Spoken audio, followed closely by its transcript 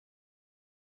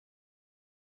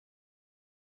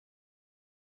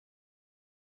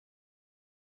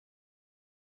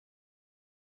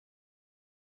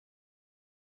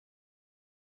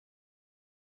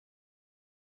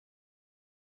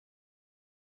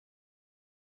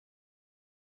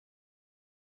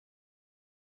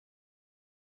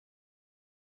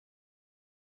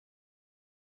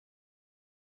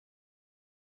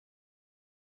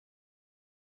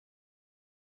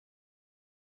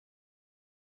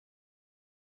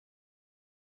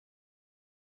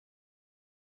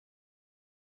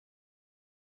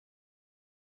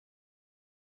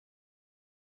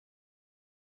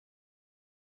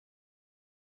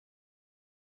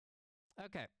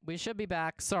Okay, we should be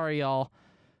back. Sorry, y'all.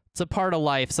 It's a part of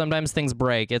life. Sometimes things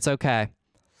break. It's okay.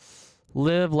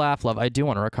 Live, laugh, love. I do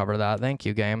want to recover that. Thank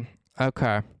you, game.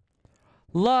 Okay.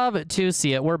 Love to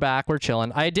see it. We're back. We're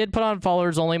chilling. I did put on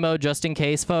followers only mode just in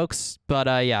case, folks. But,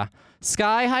 yeah.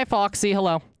 Sky, hi, Foxy.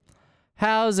 Hello.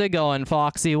 How's it going,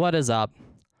 Foxy? What is up?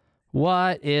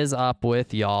 What is up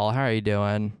with y'all? How are you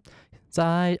doing?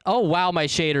 Oh, wow. My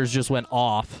shaders just went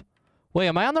off. Wait,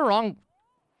 am I on the wrong...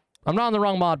 I'm not on the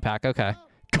wrong mod pack. Okay.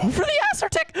 Go for the ass or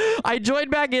dick. I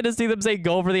joined back in to see them say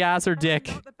go for the ass or dick.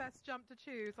 Not the best jump to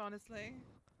choose, honestly.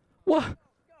 What?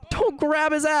 Don't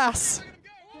grab his ass.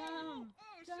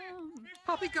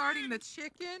 Poppy guarding the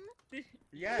chicken.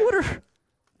 Yes.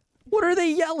 What are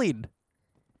they yelling?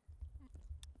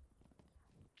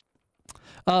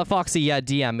 Foxy, yeah,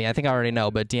 DM me. I think I already know,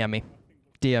 but DM me.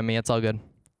 DM me. It's all good.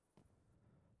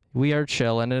 We are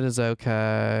chilling. It is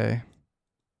okay.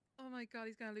 Oh my god,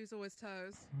 he's gonna lose all his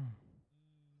toes.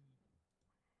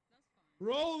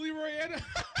 Roll, Leroy.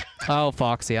 Oh,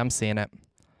 Foxy, I'm seeing it.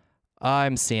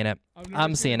 I'm seeing it.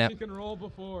 I'm seeing it.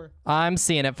 I'm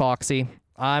seeing it, Foxy.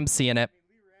 I'm seeing it.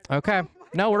 Okay.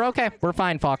 No, we're okay. We're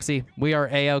fine, Foxy. We are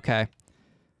A-okay.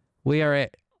 We are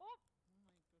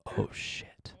Oh,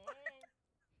 shit.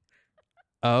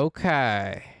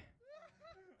 Okay.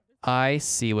 I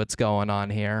see what's going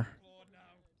on here.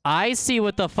 I see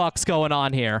what the fuck's going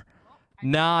on here.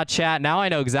 Nah, chat. Now I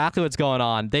know exactly what's going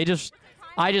on.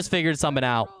 I just figured something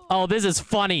out. Oh, this is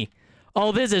funny.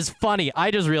 Oh, this is funny.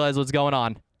 I just realized what's going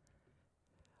on.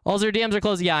 All their DMs are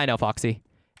closed. Yeah, I know, Foxy.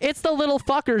 It's the little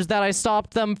fuckers that I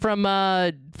stopped them from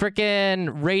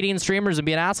freaking raiding streamers and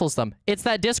being assholes to them. It's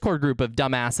that Discord group of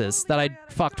dumbasses that I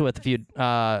fucked with a few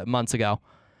months ago.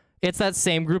 It's that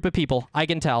same group of people. I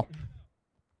can tell.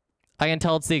 I can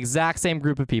tell it's the exact same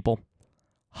group of people.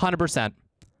 100%.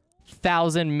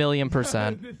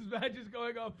 1,000,000,000%. This match is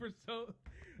going on for so...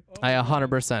 Oh, I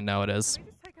 100% know it is.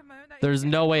 There's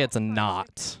no way it's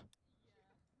not.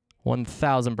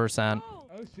 1,000%.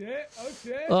 Oh shit! Oh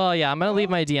shit! Oh yeah, I'm gonna leave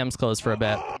my DMs closed for a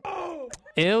bit.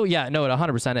 Ew, yeah, no, it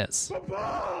 100% is.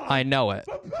 I know it.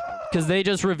 Because they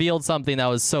just revealed something that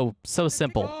was so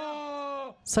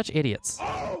simple. Such idiots.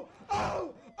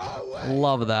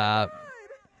 Love that.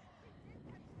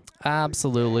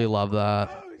 Absolutely love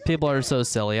that. People are so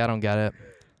silly, I don't get it.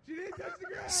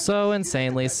 So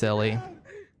insanely silly.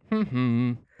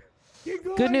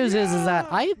 Good news is that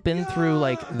I've been through,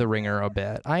 like, the ringer a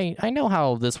bit. I know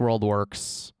how this world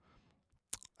works.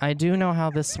 I do know how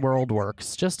this world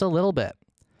works. Just a little bit.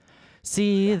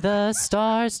 See the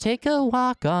stars, take a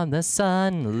walk on the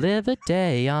sun, live a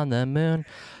day on the moon.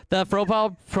 The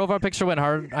profile picture went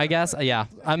hard, I guess. Yeah,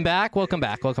 I'm back. Welcome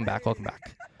back. Welcome back. Welcome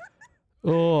back.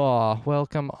 Oh,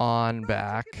 welcome on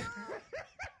back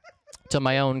to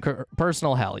my own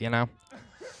personal hell, you know?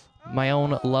 My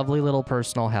own lovely little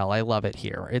personal hell. I love it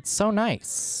here. It's so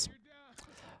nice.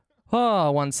 Oh,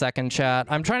 1 second, chat.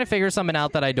 I'm trying to figure something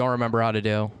out that I don't remember how to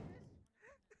do.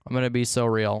 I'm going to be so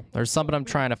real. There's something I'm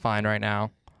trying to find right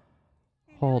now.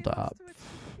 Hold up.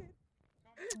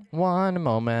 One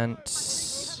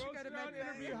moment.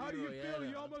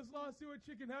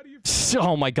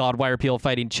 Oh my god, why are people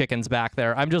fighting chickens back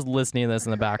there? I'm just listening to this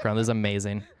in the background. This is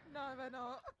amazing.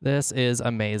 This is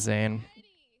amazing.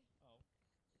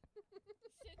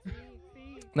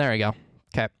 There we go.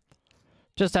 Okay.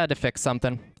 Just had to fix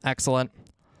something. Excellent.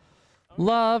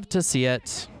 Love to see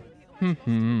it.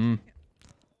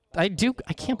 I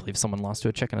can't believe someone lost to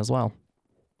a chicken as well.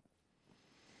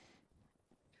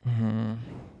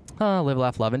 Oh, live,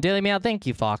 laugh, love. And Daily Meow, thank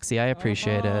you, Foxy. I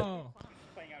appreciate it.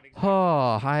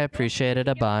 Oh, I appreciate it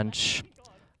a bunch.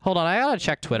 Hold on, I gotta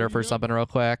check Twitter for something real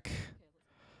quick.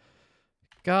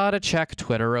 Gotta check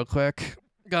Twitter real quick.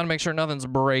 Gotta make sure nothing's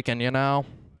breaking, you know?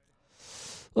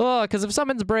 Oh, because if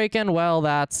something's breaking, well,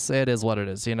 it is what it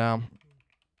is, you know?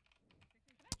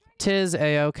 Tis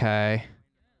A-okay.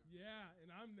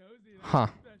 Huh.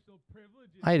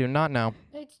 I do not know.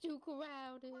 It's too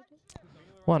crowded.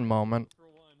 One moment.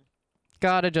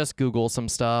 Gotta just Google some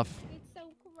stuff. It's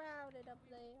so crowded up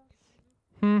there.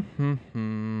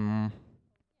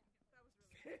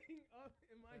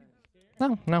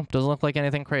 No, doesn't look like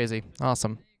anything crazy.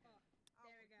 Awesome.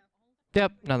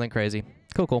 Yep, nothing crazy.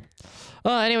 Cool.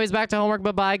 Anyways, back to homework.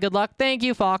 Bye-bye. Good luck. Thank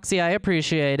you, Foxy. I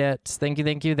appreciate it. Thank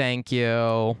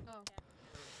you.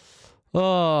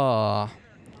 Oh.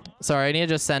 Sorry, I need to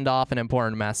just send off an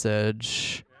important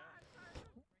message.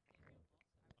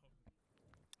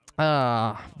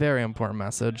 Very important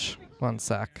message. 1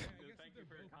 sec.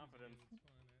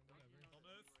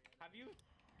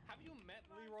 Have you met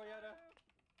Leroyetta?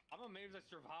 I'm amazed I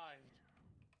survived.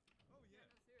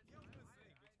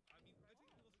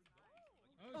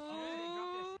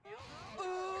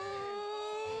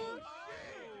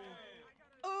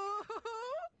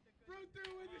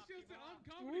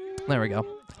 There we go.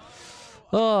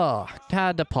 Oh,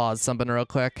 had to pause something real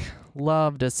quick.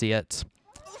 Love to see it.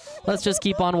 Let's just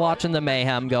keep on watching the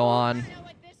mayhem go on.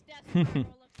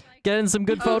 Getting some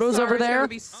good photos over there. Gonna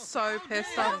be so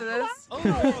pissed after this.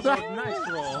 Nice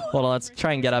roll. Hold on, let's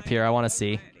try and get up here. I want to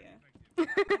see.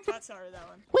 That's sorry, that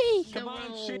one. Whee! Come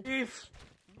on, Chief.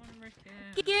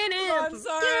 Get him! I'm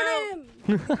sorry.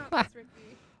 Get him!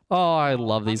 Oh, I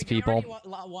love these people.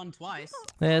 Won twice.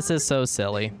 This is so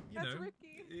silly. You know,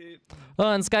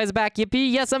 Oh, and Sky's back.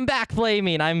 Yippee! Yes, I'm back,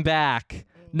 Flaming. I'm back.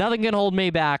 Nothing can hold me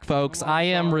back, folks. I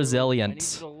am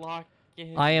resilient.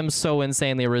 I am so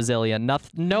insanely resilient.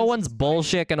 No one's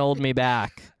bullshit can hold me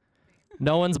back.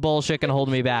 No one's bullshit can hold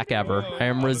me back ever. I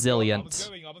am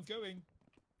resilient. I was going.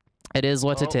 It is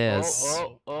what it is.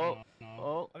 Oh,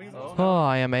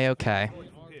 I am a-okay.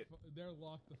 They're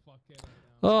locked the fuck in.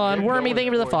 Oh, and Wormy, thank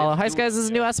you for the follow. Hi, guys. This is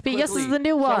a new SP. Yes, this is the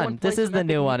new one. This is the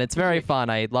new one. It's very fun.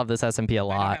 I love this SMP a I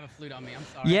lot. have a flute on me. I'm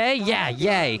sorry. Yay, yeah,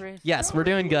 yay. Yes, we're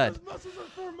doing good.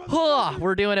 Oh,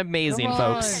 we're doing amazing,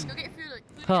 folks.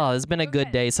 Oh, this has been a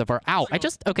good day so far. Ow, I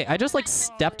just like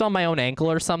stepped on my own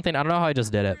ankle or something. I don't know how I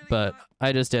just did it, but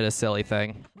I just did a silly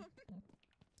thing.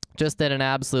 Just did an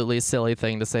absolutely silly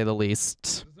thing, to say the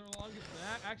least.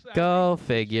 Go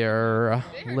figure.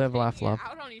 Live, laugh, love.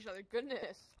 Out on each other.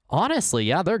 Goodness. Honestly,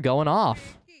 yeah, they're going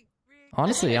off.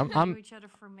 Honestly, Knew I'm each other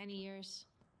for many years.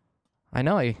 I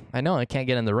know I can't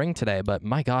get in the ring today, but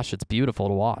my gosh, it's beautiful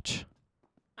to watch.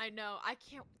 I know. I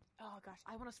can't. Oh gosh,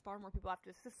 I want to spar more people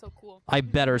after this. This is so cool. I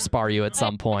better spar you at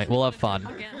some point. We'll have fun.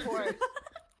 Of course.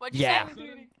 What'd you Yeah.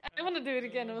 say? I want to do it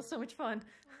again. It was so much fun.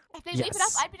 If they leave it up,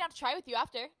 Yes. I'd be down to try with you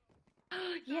after.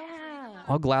 Yeah.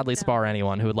 I'll gladly spar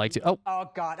anyone who would like to. Oh,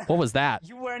 Oh God. what was that?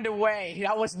 You were in the way.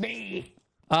 That was me.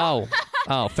 Oh,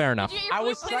 fair enough. Did you get your I flute?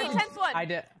 was Play trying the to. intense one. I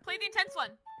did. Play the intense one.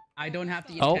 I don't have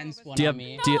the Oh, intense one do you on have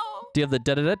me. do you, No. do you have the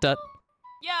da da da da?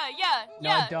 Yeah. No,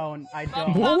 Yeah. I don't. I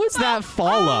don't. What was that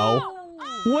follow?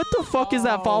 What the fuck is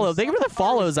that follow? Thank you for the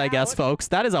follows, I guess, folks.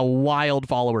 That is a wild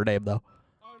follower name, though.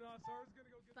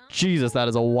 Jesus, that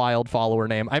is a wild follower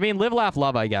name. I mean, live, laugh,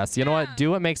 love, I guess. You know what?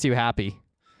 Do what makes you happy.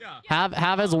 Have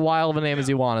as wild of a name as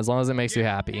you want, as long as it makes you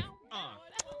happy.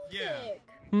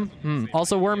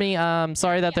 Also, Wormy,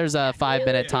 sorry that there's a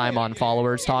 5-minute time on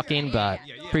followers talking, but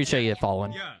appreciate you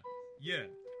following. Yeah.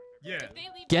 If they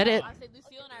leave Get now, it? I say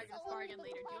Lucille and I are gonna spar again later.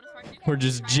 Do you want to spar again? We're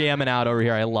just jamming out over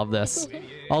here. I love this.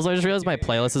 Also, I just realized my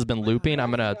playlist has been looping.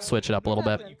 I'm gonna switch it up a little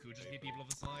bit.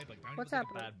 What's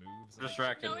happening?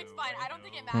 Distracted. No, it's fine. I don't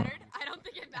think it mattered. I don't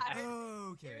think it mattered.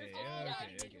 Okay.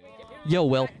 Yo,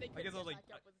 Will. I guess I was like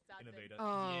innovator.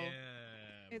 Oh. Yeah.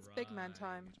 It's big man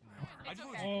time. It's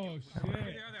okay. Oh shit.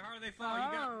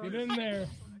 Oh. Get in there.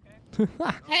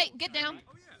 Hey, get down.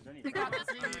 We got this.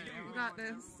 We got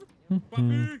this.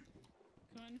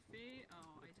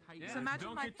 Just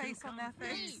imagine my face on their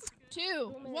face.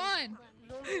 2, 1.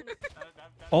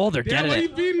 Oh, they're Yeah, why getting are you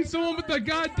it. beating someone with the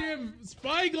goddamn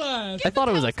spyglass? I thought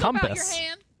it was a compass.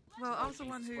 Well, I was the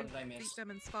one who beat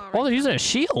them in sparring. Oh, they're using a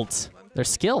shield. They're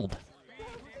skilled.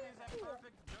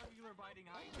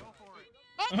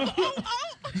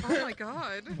 Oh my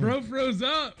god. Bro froze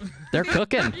up. They're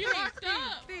cooking.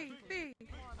 Fee.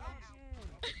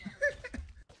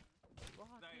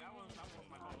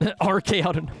 RK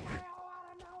out of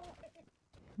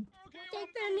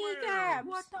Take their kneecaps.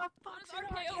 What the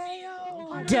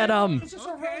fuck? Get him.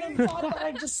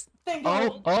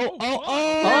 Oh.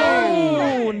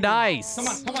 Oh, nice. Come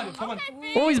on.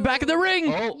 Oh, he's back in the ring.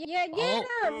 Yeah, get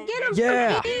him. Get him.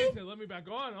 Yeah. Sophie. Let me back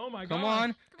on. Oh my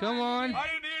god. Come on. I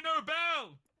didn't hear no bell.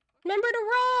 Remember to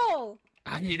roll.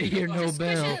 I didn't hear no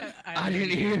bell. I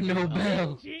didn't hear no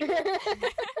bell.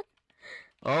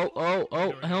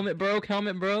 Oh, helmet broke.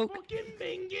 Fucking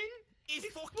binging. It's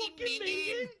fucking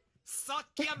minging. Suck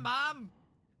your mom.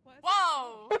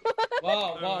 Whoa.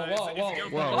 Whoa. It's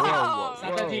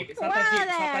not that deep. It's not that deep. It's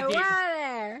not that deep.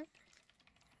 Water.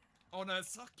 Oh no,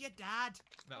 suck your dad.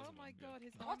 Oh my god,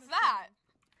 his arm What's is that?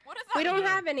 What is that? We don't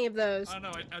have any of those. I don't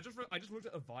know. I just looked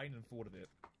at a vine and thought of it.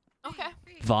 Okay.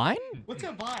 Vine? What's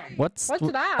a vine? What's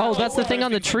that? Oh, that's the thing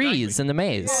on the trees in the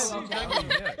maze.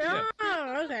 Yeah.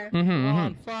 Oh, okay.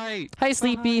 Mm-hmm. Fight. Hi,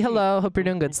 Sleepy. Hello. Hope you're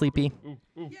doing good, Sleepy. Ooh.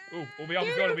 We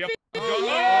almost got it.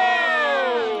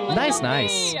 Oh!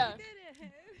 Nice. Yeah.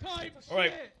 All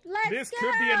right. Let's This go.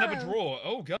 could be another draw.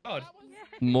 Oh god.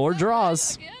 More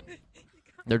draws.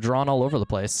 They're drawn all over the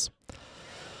place.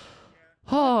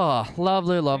 Oh,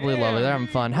 lovely. They're having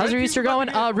fun. How's your Easter going?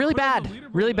 Really bad.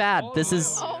 Really bad. This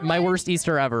is my worst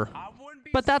Easter ever.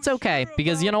 But that's okay,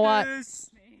 because you know what?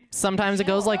 Sometimes it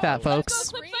goes like that,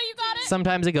 folks. Go, Clipso, you got it.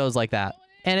 Sometimes it goes like that.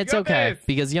 And it's got okay this.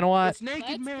 because you know what? It's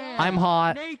naked man. I'm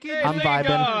hot. Naked I'm Naked vibing.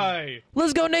 guy.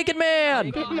 Let's go, naked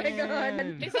man. Oh my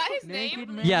god. Is that his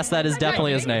name? Yes, that is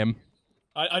definitely his name.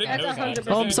 I didn't That's know that. 100%.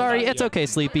 Oh, I'm sorry. It's okay,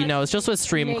 Sleepy. No, it's just with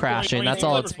stream Naked. crashing. That's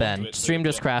all it's been. Stream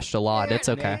just crashed a lot. It's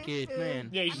okay. Naked man.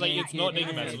 Yeah, he's like, it's not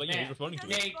naked man. So like, yeah, he's responding to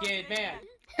it. Naked man.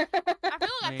 I feel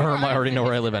like Or I already know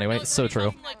where I live anyway. Like, So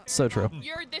true. like, So true.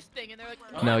 You're this thing, and they're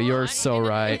like, No, you're so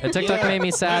right. A TikTok made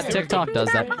me sad. TikTok does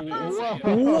that.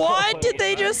 What did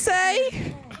they just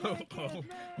say?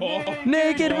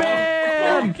 Naked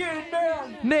man!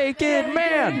 Naked man! Naked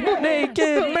man!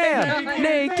 Naked man!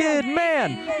 Naked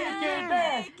man!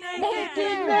 Make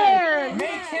him mad.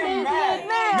 Make him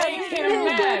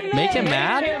mad. Make him Make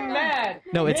mad? him mad.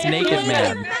 No, it's naked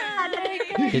man.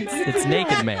 It's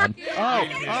naked man.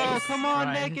 Oh, come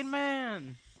on, naked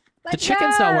man. The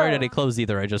chicken's not wearing any clothes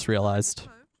either. I just realized.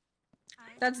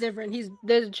 That's different.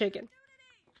 There's a chicken.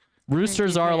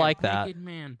 Roosters Naked are man, like that. Naked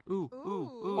man. Ooh, ooh,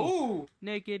 ooh. Ooh.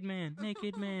 Naked man.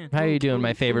 Naked man. How you Ooh, doing, ooh,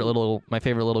 my favorite ooh.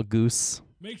 little goose?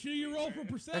 Make sure you roll for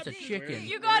perception. That's a chicken.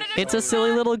 You got it. It's a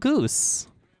silly little goose.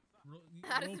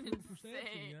 That is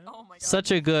insane. Oh my god.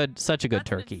 Such a good That's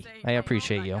turkey. insane. I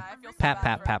appreciate Oh my you. God, I feel so Pat, bad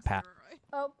pat, for pat, him. pat.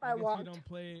 Oh, I walked. don't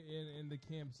play in the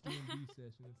camp D&D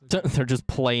session. It's okay. They're just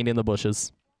playing in the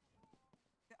bushes.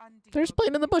 They're just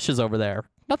playing in the bushes over there.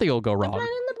 Nothing will go I'm wrong. playing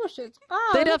in the bushes. Oh,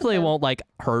 They look at definitely them. won't like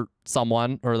hurt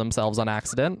someone or themselves on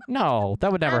accident. No,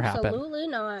 that would never happen. Absolutely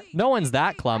not. No one's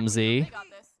that clumsy. They got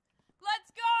this.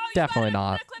 Let's go. You Definitely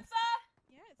got not. it,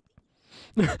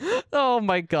 Eclipsa. Oh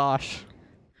my gosh.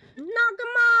 Knock him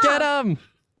off! Get him!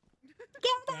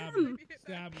 Get him!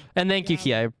 Stab him. And thank you,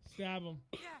 Kia. Stab him.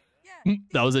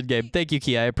 That was in game. Thank you,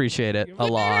 Key. I appreciate it a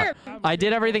lot. I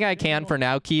did everything I can for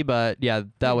now, Key, but yeah,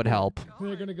 that would help.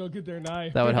 They're gonna go get their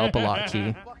knife. That would help a lot,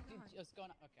 Key.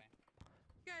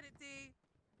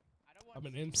 I'm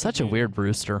an instant Such a gamer. weird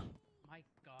rooster.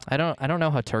 I don't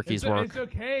know how turkeys work. It's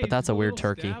okay. but that's It's a weird little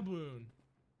turkey. stab wound.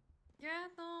 Yeah,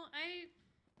 no, I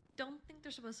don't think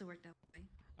they're supposed to work that way.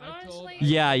 But I told- honestly,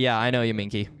 Yeah, I know you,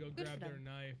 Minky. Go grab their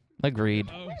knife. Agreed.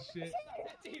 Oh shit.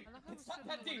 It's not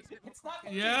that deep. It's not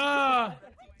that Yeah.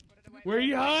 Where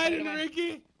you hiding,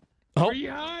 Ricky? Oh, Where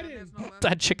you hiding?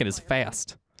 that chicken is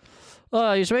fast.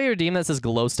 You should make a redeem that says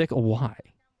glow stick. Why?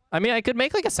 I mean, I could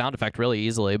make like a sound effect really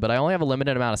easily, but I only have a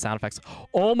limited amount of sound effects.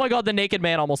 Oh my god, the naked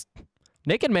man almost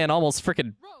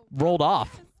freaking rolled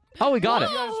off. Oh, we got You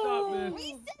it. gotta stop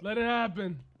this. Let it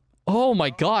happen. Oh my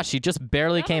gosh, he just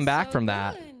barely came back from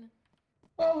that.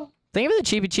 Think of the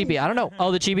cheapy cheapy. I don't know.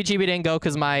 Oh, the cheapy cheapy didn't go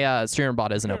because my streamer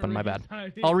bot isn't open. My bad.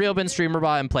 I'll reopen streamer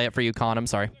bot and play it for you, Con. I'm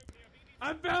sorry.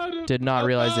 I found him. Did not I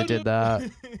realize it found did him. that.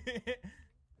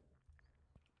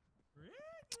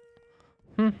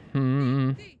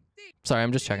 Sorry,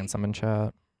 I'm just checking some in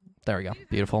chat. There we go.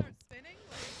 Beautiful.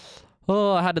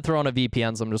 Oh, I had to throw on a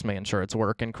VPN, so I'm just making sure it's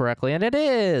working correctly, and it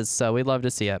is. So we'd love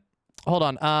to see it. Hold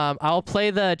on. I'll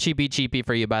play the cheapy cheapy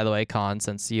for you, by the way, Con,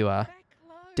 since you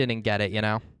didn't get it, you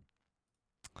know.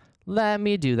 Let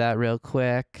me do that real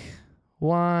quick.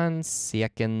 1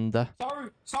 second.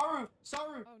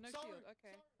 Sorry.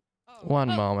 One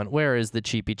moment. Where is the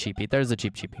cheapy cheapy? There's the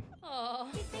cheap cheapy.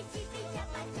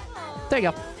 There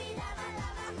you go.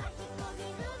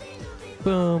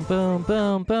 Boom, boom,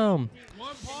 boom, boom.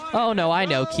 Oh no, I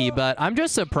know, Key, but I'm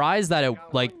just surprised that it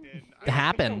like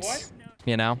happened.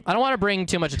 You know, I don't want to bring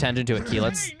too much attention to it, Key.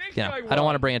 Let's, you know, I don't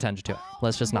want to bring attention to it.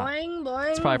 Let's just not. Boing, boing,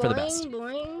 It's probably for the boing, best.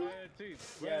 boing.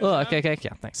 Oh, okay,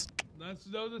 yeah, thanks. Let's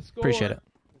know the score. Appreciate it.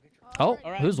 Oh,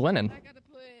 who's winning? I gotta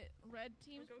put red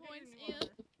team's points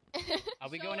in. Are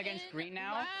we going against green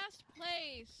now? Last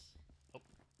place.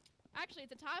 Actually,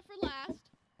 it's a tie for last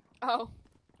Oh,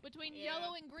 between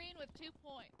yellow and green with 2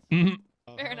 points. Mhm.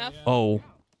 fair enough. Oh,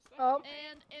 Oh,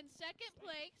 And in second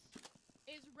place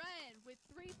is red with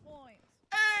 3 points.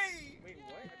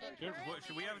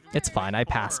 Should we have? it's fine. I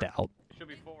passed out. It should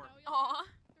be 4. Aw.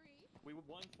 We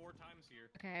won 4 times here.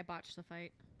 Okay, I botched the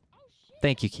fight.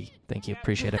 Thank you, Key. Thank you.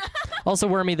 Appreciate it. Also,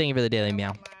 Wormy, thank you for the daily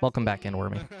meow. Welcome back in,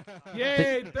 Wormy.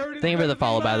 Yay, Thank you for the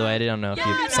follow, by the way. I didn't know if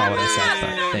you saw what I said,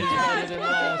 but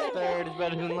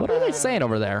thank you. What are they saying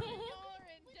over there? You're in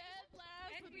dead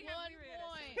last with 1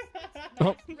 point.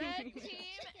 Oh, Red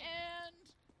team and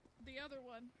the other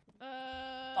one.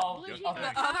 Oh, Blue team. okay.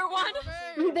 The other one?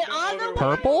 the other one.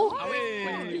 purple?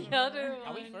 The other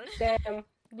Are we one. first? Damn,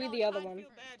 we the other one.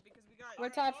 We're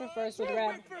tied for first with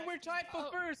red. We're tied for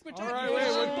first. We're All tied right, for wait.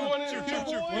 first. What do we want to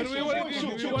do? What do we want to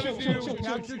do? Do we want to do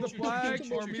capture the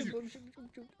flag or music?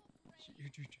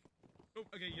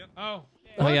 Okay, yep. Oh.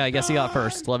 Oh yeah, I guess he got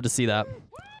first. Love to see that.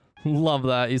 Love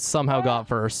that. He somehow got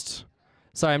first.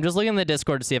 Sorry, I'm just looking in the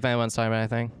Discord to see if anyone's talking about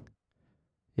anything.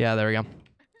 Yeah, there we go.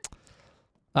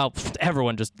 Oh, pfft,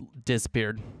 everyone just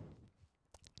disappeared.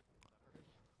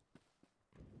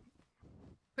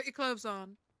 Put your clothes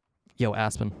on. Yo,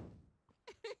 Aspen.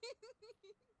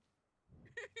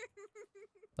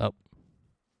 Oh.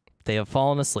 They have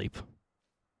fallen asleep.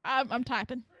 I'm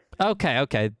typing. Okay,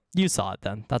 okay. You saw it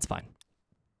then. That's fine.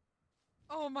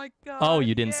 Oh my god. Oh,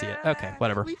 you didn't see it. Okay,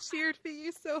 whatever. We cheered for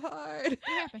you so hard. What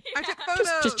happened? I took photos.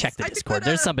 Just check the I took Discord.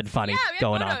 There's photos. something funny Yeah, we have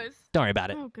going on. photos. Don't worry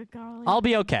about it. Oh, good golly. I'll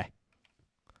be okay.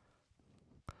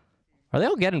 Are they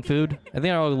all getting food? I think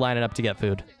they're all lining up to get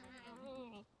food.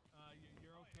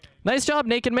 Nice job,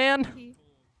 Naked Man.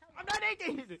 I'm not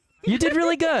naked. You did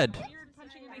really good.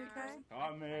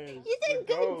 You did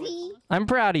good, D. I'm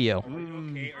proud of you.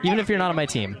 Even if you're not on my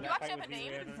team. You actually have a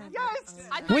name? Yes.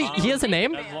 Wait, he has a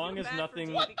name? As long as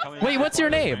nothing coming Wait, what's your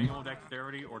name? manual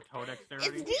dexterity or toe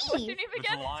dexterity. It's What's D. your name Just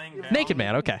again? lying down. Naked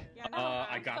Man, okay.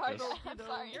 I got this. I'm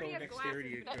sorry. You already have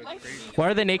glasses. That's my Why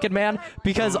are they Naked Man?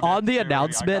 Because on the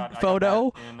announcement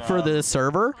photo for the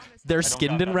server, their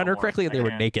skin didn't render correctly and they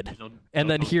were naked. And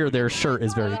then here, their shirt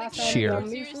is very sheer.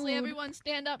 Seriously, everyone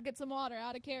stand up, get some water,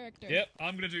 out of character. Yep,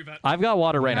 I'm gonna do that. I've got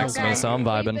water right next to me, so I'm We've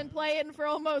vibing. been playing for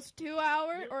almost 2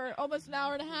 hours, or almost an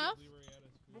hour and a half.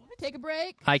 Take a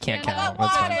break. I can't stand count. up,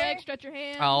 That's take a fine. break, stretch your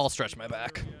hands. I'll stretch my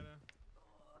back.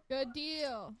 Good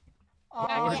deal. Or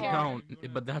Back here.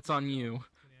 don't, but that's on you.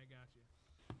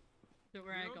 So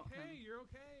where I go. You're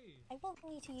okay. I won't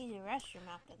need to use the restroom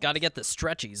after Gotta get the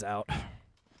stretchies out.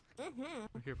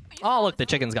 Mm-hmm. Oh, look, the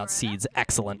chicken's got seeds.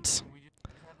 Excellent.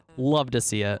 Love to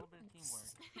see it.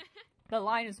 The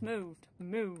line is moved.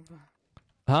 Move.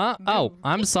 Huh? Oh,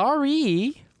 I'm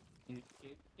sorry.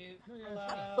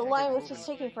 The line was just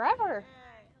taking forever.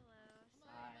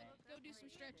 Go do some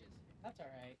stretches. That's all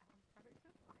right.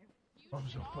 I'm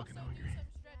so fucking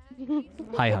hungry.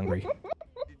 Hi, hungry.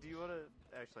 Do you want to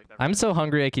actually? I'm so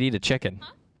hungry I could eat a chicken.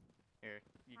 Here,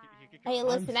 Hey,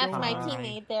 listen, I'm that's so my hungry.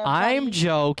 teammate there. I'm buddy.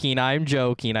 joking. I'm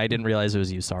joking. I didn't realize it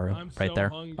was you, Saru. I'm Right so there.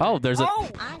 hungry. Oh, there's a. Oh!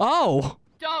 Oh!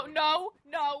 Don't, no.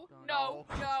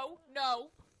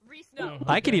 Reese, no.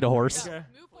 I could eat a horse. Okay.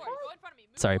 Move forward. Go in front of me.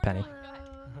 Move Sorry, forward. Penny.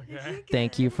 Go ahead. Okay.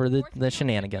 Thank you for the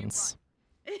shenanigans.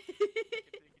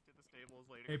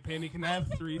 Hey, Penny, can I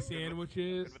have 3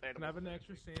 sandwiches? Can I have an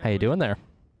extra sandwich? How you doing there?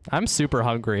 I'm super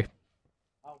hungry.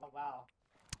 Oh wow.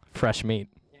 Fresh meat.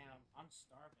 Damn, I'm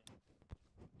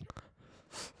starving.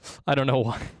 I don't know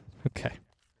why. Okay.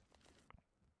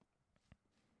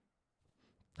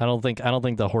 I don't think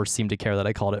the horse seemed to care that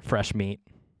I called it fresh meat.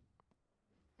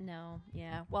 No,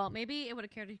 yeah. Well, maybe it would have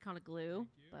cared if you called it glue,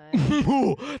 but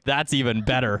That's even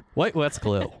better. What's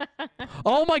glue?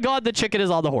 Oh my god, the chicken is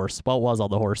on the horse. Well, it was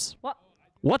on the horse. what?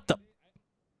 What the?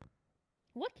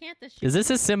 What can't this? Is this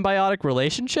a symbiotic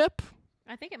relationship?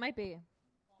 I think it might be.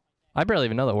 I barely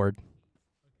even know that word.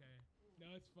 No,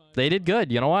 it's fine. They did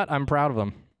good. You know what? I'm proud of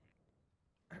them.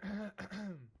 I got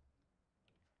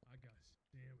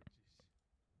sandwiches.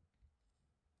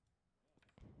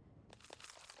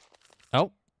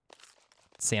 Oh.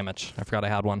 Sandwich. I forgot I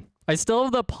had one. I still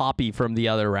have the poppy from the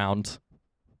other round.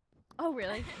 Oh,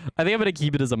 really? I think I'm going to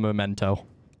keep it as a memento.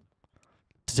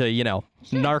 To, you know,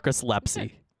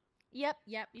 narcolepsy. Yep.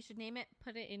 You should name it.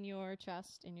 Put it in your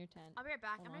chest, in your tent. I'll be right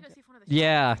back. I'm gonna go see if one of the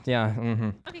Yeah. Mm-hmm.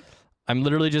 Okay. I'm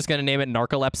literally just going to name it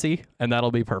narcolepsy, and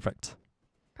that'll be perfect.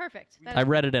 Perfect. That I is-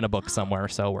 read it in a book somewhere,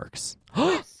 so it works.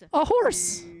 Horse. A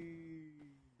horse!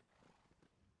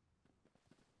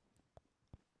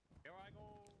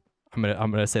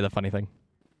 I'm gonna say the funny thing.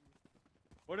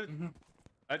 What is?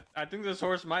 I think this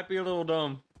horse might be a little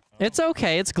dumb. It's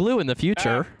okay. It's glue in the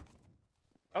future.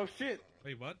 Oh shit!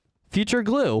 Wait, what? Future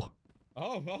glue.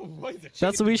 Oh, wait, the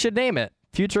That's what we should name it.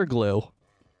 Future glue.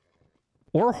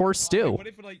 Or horse stew. What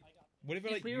if it like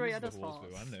we were use at the this horse falls.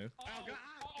 food? I know.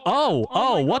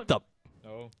 Oh, what the?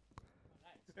 Oh.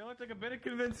 It looks like a bit of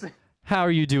convincing. How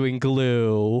are you doing,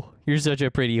 glue? You're such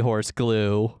a pretty horse,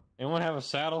 glue. Anyone have a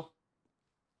saddle?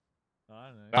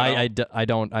 I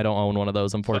don't own one of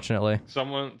those, unfortunately.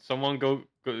 Someone go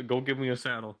give me a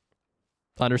saddle.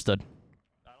 Understood.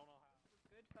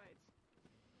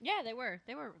 Yeah, they were.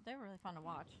 They were really fun to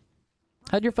watch.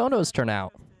 How'd your photos turn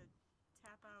out?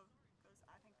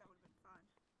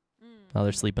 Oh,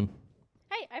 they're sleeping.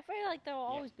 Hey, I feel like there will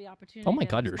always be opportunity. Oh my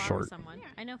to God, you're spar with short. Someone.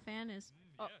 I know Fan is.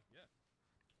 Oh.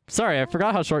 Sorry, I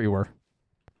forgot how short you were.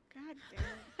 God damn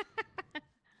it.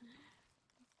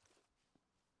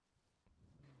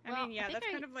 I mean, yeah, that's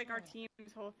kind of like our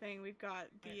team's whole thing. We've got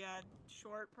the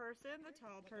short person, the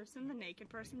tall person, the naked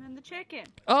person, and the chicken.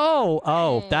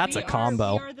 Oh, that's a We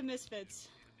combo. are the misfits.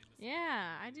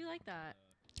 Yeah, I do like that.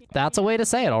 That's a way to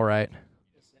say it, all right.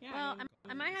 Well,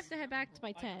 I might have to head back to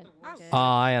my tent. Oh,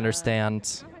 I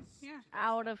understand.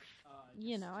 Out of,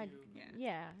 I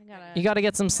gotta. You gotta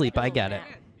get some sleep. I get it.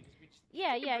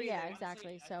 Yeah,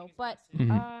 exactly. So, but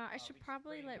Mhm. I should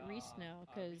probably let Reese know,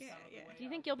 because do you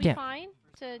think you'll be Yeah. fine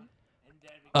to?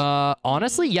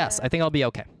 Honestly, yes. I think I'll be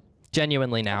okay.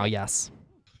 Genuinely now, yes.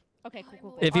 Okay,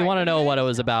 cool. If you want to know what it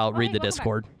was about, read the welcome back.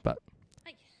 Discord. But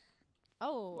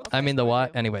Oh. I mean the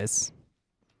what? Anyways.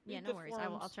 Yeah, no worries.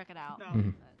 I'll check it out.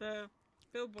 Mhm. The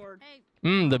billboard.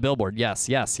 The billboard. Yes.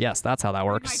 That's how that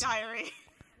works. My diary.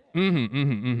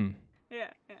 Mm-hmm.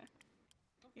 Yeah.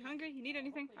 You hungry? You need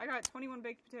anything? I got 21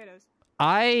 baked potatoes.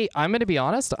 I'm gonna be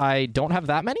honest. I don't have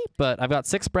that many, but I've got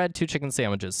 6 bread, 2 chicken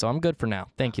sandwiches, so I'm good for now.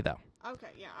 Thank you though. Okay,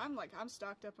 yeah, I'm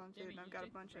stocked up on food and I've got a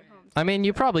bunch at home. I mean,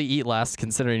 you probably eat less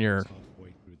considering you're,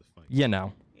 Yeah.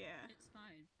 It's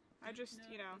fine. I just,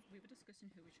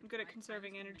 I'm good at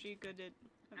conserving energy, good at,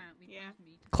 yeah.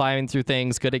 climbing through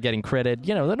things, good at getting critted.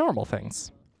 The normal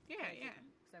things. Yeah.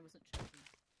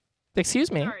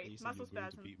 Excuse me. Sorry, muscle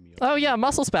spasm. Oh yeah,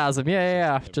 muscle spasm.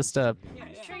 Yeah. Just I'm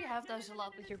sure you have those a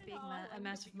lot with your big,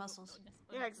 massive muscles.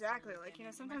 Yeah, exactly. Like,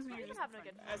 sometimes when you're just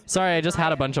sorry, I just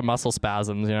had a bunch of muscle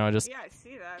spasms. Just Yeah, I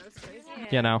see that. That's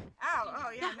crazy. Ow. Oh,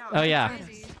 yeah, no. Oh yeah.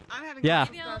 I'm having Yeah.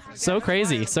 muscle spasms. So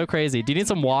crazy. So crazy. Do you need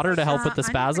some water to help with the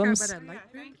spasms? Yeah,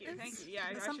 thank you. Yeah,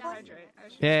 I should hydrate.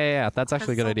 Yeah. That's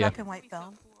actually a good idea. Black and white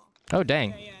film. Oh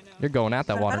dang. You're going at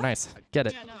that water. Nice. Get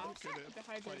it. Yeah, no, I'm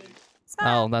dehydrated.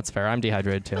 Oh, that's fair. I'm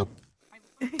dehydrated too.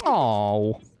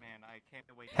 Oh.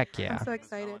 Heck yeah. I'm so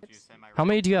excited. How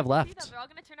many do you have left? They're all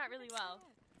gonna turn out really well.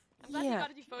 I'm glad you got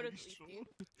to do photos with you.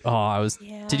 Oh, I was.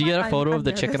 Yeah, Did you get a photo I'm of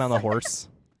the chicken on the nervous. horse?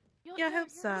 Yeah, I hope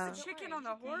so. Was the chicken on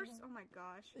the horse? Oh my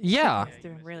gosh. Yeah. It's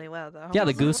doing really well though. Yeah,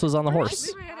 the goose was on the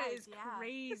horse. Loretta is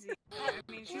crazy.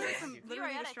 I mean, she's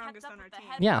literally the strongest on our team.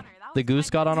 Yeah, the goose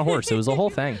got on a horse. It was a whole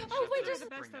thing. Oh, wait, she's the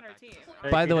best on our team.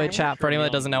 By the way, chat, for anyone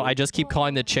that doesn't know, I just keep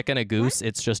calling the chicken a goose.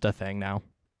 It's just a thing now.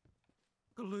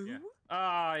 Glue?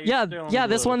 Yeah,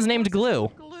 this one's named Glue.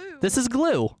 This is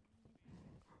Glue.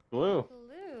 Glue.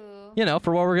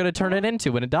 For what we're going to turn it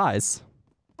into when it dies.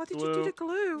 What did you do to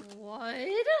Glue? What?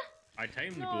 I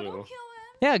tamed Glue.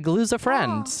 Yeah, Glue's a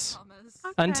friend.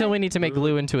 Until we need to make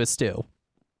Glue into a stew.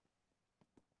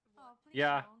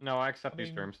 Yeah, no, I accept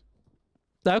these terms.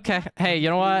 Okay. Hey, you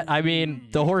know what? I mean,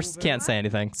 the horse can't say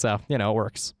anything, so, it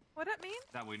works. What that mean?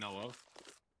 That we know of.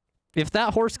 If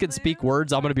that horse could speak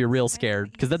words, I'm going to be real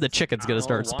scared, because then the chicken's going to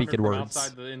start speaking words.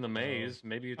 Outside in the maze,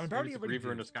 maybe it's a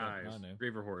Griever in disguise.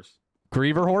 Griever horse.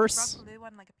 Griever horse?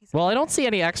 Well, I don't see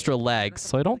any extra legs,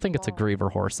 so I don't think it's a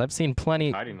Griever horse. I've seen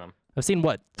plenty. Hiding them. I've seen,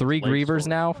 what, 3 Grievers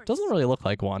now? Doesn't really look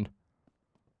like one.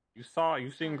 You've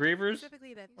seen Grievers?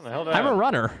 What the hell I'm a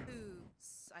runner.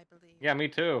 Yeah, me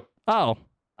too. Oh.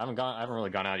 I haven't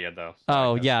really gone out yet though. So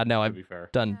Oh, yeah, no, I've be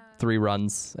fair. done 3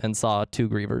 runs and saw 2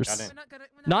 Grievers.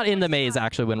 Not in the maze,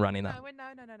 actually, when running that.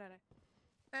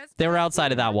 They were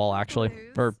outside of that wall, actually.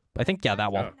 Or, I think, yeah,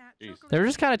 that wall. Jeez. They were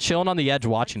just kind of chilling on the edge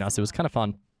watching us. It was kind of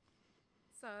fun.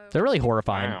 They're really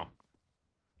horrifying. Wow.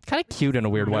 Kind of cute in a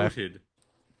weird way.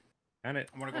 And I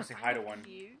want to go say hi to one.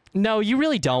 No, you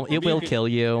really don't. It will kill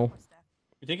you.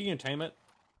 You think you can tame it?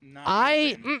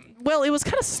 Well, it was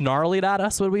kind of snarled at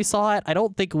us when we saw it. I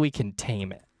don't think we can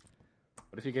tame it.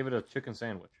 What if you gave it a chicken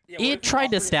sandwich? It tried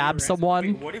to stab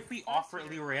someone. What if we offer it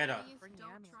Leorietta?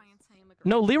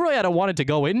 No, Leroyetta wanted to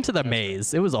go into the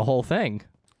maze. It was a whole thing.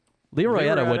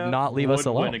 Leroyetta would not leave us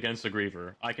alone. Win against the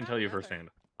Griever. I can tell you firsthand.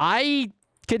 I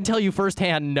can tell you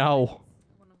firsthand, no.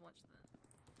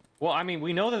 Well, I mean,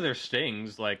 we know that their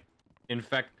stings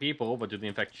infect people, but do they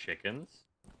infect chickens?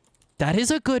 That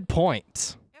is a good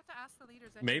point.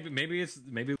 Maybe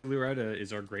Leorietta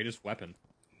is our greatest weapon.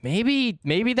 Maybe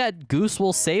that goose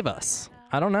will save us.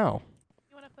 I don't know.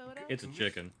 It's a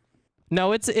chicken.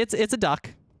 No, it's a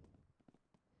duck.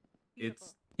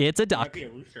 It's a duck.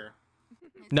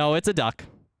 No, it's a duck.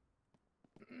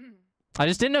 I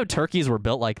just didn't know turkeys were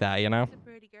built like that,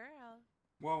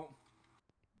 Well,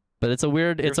 but it's a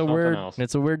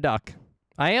weird duck.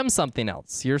 I am something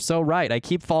else. You're so right. I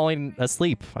keep falling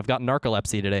asleep. I've got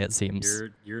narcolepsy today, it seems.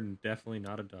 You're definitely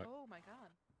not a duck. Oh my god.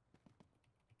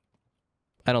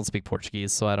 I don't speak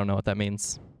Portuguese, so I don't know what that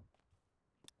means.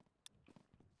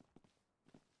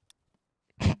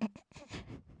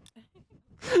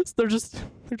 they're just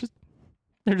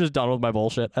done with my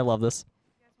bullshit. I love this.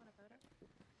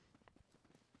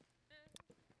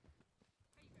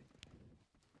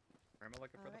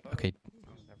 Okay.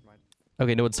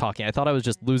 Okay, no one's talking. I thought I was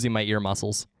just losing my ear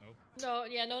muscles. No,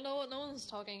 yeah, no one's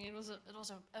talking. It was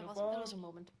a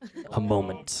moment. A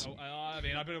moment. I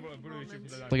mean,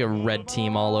 Look at red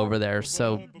team all over there.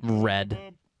 So red.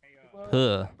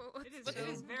 Ugh. It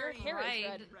is very Your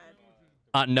hair is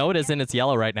red. No, it isn't. It's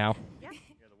yellow right now.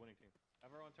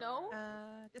 No?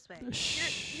 This way.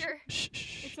 Shh. You're... Shh.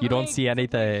 Shh. You don't see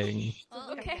anything.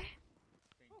 Okay.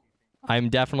 I'm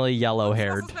definitely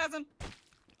yellow-haired. Muscle spasm.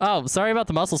 Oh, sorry about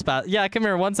the muscle spasm. Yeah, come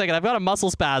here 1 second. I've got a muscle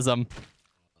spasm.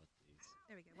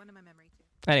 There we go. One in my memory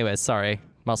too. Anyways, sorry.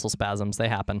 Muscle spasms. They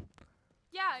happen.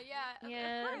 Yeah, yeah.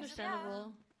 Yeah, course,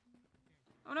 understandable.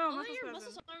 Oh no, Only muscle your spasm.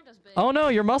 muscles aren't as big. Oh no,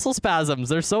 your muscle spasms.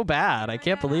 They're so bad. I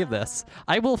can't believe this.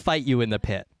 I will fight you in the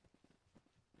pit.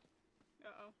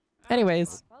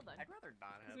 Anyways. I'd rather not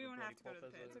have We a won't bloody have to go to the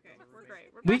pulp pit. as It's okay.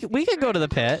 We're great. We could go to the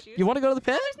pit. You want to go to the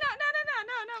pit? There's no,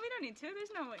 we don't need to. There's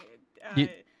no You-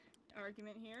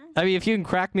 argument here. I mean, if you can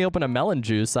crack me open a melon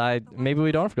juice, maybe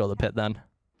we don't have to go to the pit then.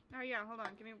 Oh yeah, hold on.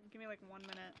 Give me like 1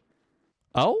 minute.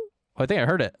 Oh, I think I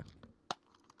heard it.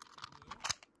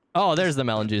 Oh, there's the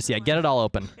melon juice. Yeah, get it all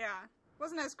open. Yeah,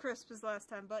 wasn't as crisp as last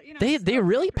time, but you know. They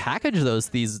really package those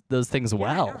things well.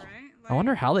 I know, right? I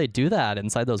wonder how they do that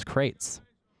inside those crates.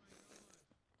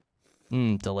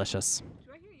 Delicious.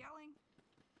 Do I hear yelling?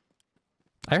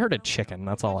 I heard a chicken.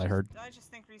 That's all I heard. I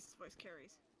just think Reese's voice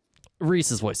carries.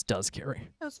 Reese's voice does carry.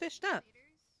 It was fished up.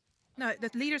 No, the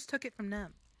leaders took it from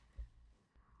them.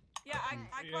 Yeah, I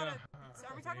caught a. So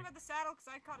are we talking about the saddle? Because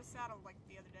I caught a saddle like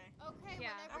the other day. Okay,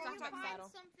 Yeah, whenever you that's find saddle.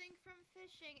 something from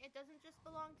fishing, it doesn't just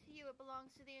belong to you, it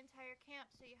belongs to the entire camp,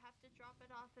 so you have to drop it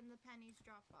off in the pennies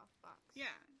drop-off box. Yeah,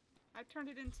 I turned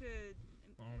it into.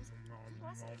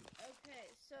 Okay,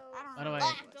 so I don't know.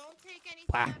 don't take anything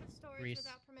Blah. out of storage Reese,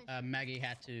 without permission. Maggie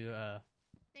had to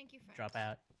Thank you, friend. drop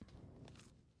out.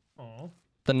 Oh.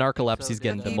 The narcolepsy's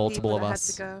getting to Few multiple people of that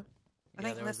us. Had to go. I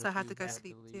think there was a Lissa had few to go that had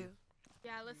sleep to too. leave.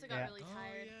 Yeah, Alyssa got Yeah. really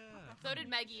tired. So did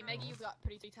Maggie. Maggie got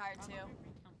pretty tired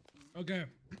too. Okay.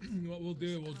 What we'll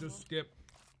do, we'll just skip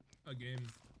a game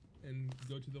and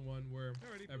go to the one where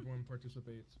everyone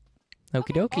participates.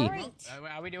 Okie dokie.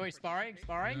 Are we doing sparring?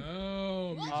 Sparring?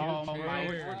 No. Oh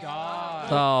my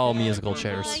god. Oh, musical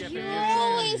chairs. You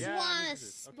always want to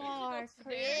spar,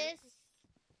 Chris.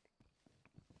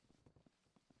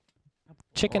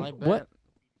 Chicken. Well, I What? bet-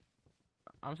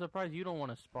 I'm surprised you don't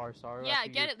want to spar, Sorry. Yeah,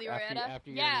 get it, Leorietta. After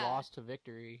Yeah. your loss to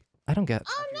victory. I don't get.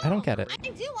 Oh, no. I don't get it. I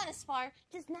do want to spar,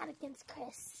 just not against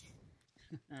Chris.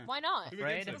 Why not?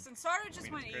 Afraid? Listen, Sarah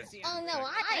just went easy. Oh no,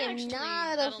 I am actually not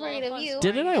had a lot afraid of of fun you.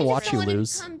 Didn't I just watch don't you want it to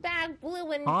lose? Come back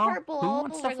blue and Huh? purple Who all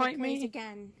wants to over the fight place me?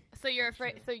 again. So you're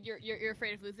afraid? So you're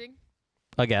afraid of losing?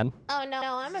 Again. Oh no,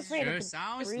 I'm afraid Sure of the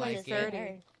sounds bruises like that it.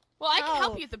 hurt. Well, I can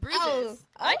help Oh. you with the bruises.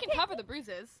 Oh, I can okay. cover the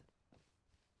bruises.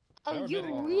 Oh, you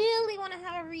really want to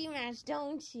have a rematch,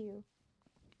 don't you?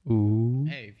 Ooh.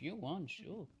 Hey, if you want,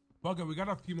 sure. Fuck it, we got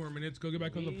a few more minutes. Go get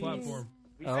back on the platform.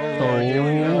 Oh. If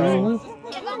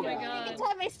I'm winning, I can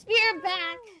have my spear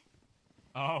back.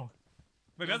 Oh.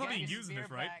 Wait, that's not being used in this,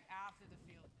 right?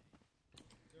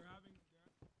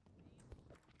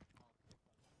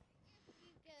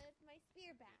 Good, my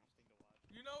spear back.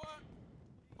 You know what?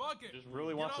 Fuck it. Just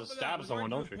really Get wants to off of stab that. We're someone,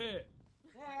 going don't to you?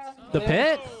 the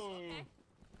pit. The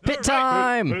pit. Pit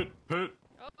time. Pit, pit,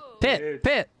 Oh. Pit.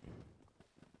 Pit.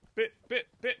 Pit, pit,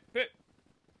 pit, pit.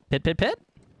 Pit. Pit. Pit.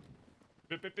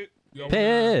 Pit, pit, pit. Yo, we're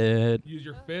gonna Pit. use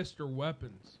your fist or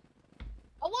weapons.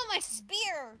 I want my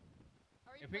spear.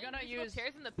 If we're gonna musical use,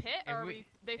 chairs in the pit, if or are we-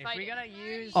 they if fighting? we're gonna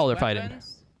use, Oh, they're fighting.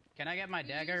 weapons, can I get my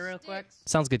dagger real quick?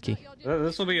 Sounds good, Key.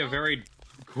 This will be a very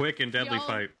quick and deadly Y'all-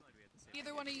 fight.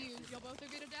 Either one of you. Y'all both are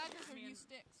good at daggers or use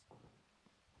sticks?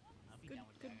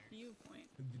 Good viewpoint.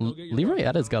 Go get your Leroy weapons,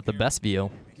 Etta's I got the don't care. best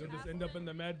view. You'll just end up in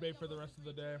the med bay for the rest of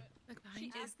the day.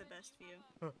 She is the best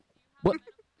view. What?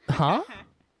 Huh?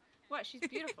 What? She's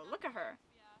beautiful. Look at her.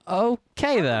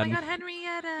 Okay Oh my then. God,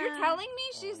 Henrietta. You're telling me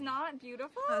she's not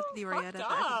beautiful? Leorietta, Fucked but I think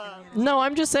up. Henrietta. No,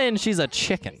 I'm just saying she's a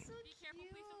chicken.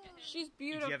 She's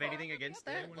beautiful. Do you have anything against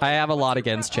that? I have a lot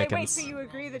against Wait, chickens. so you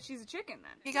agree that she's a chicken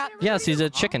then? He got Yes, he's a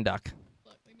chicken duck.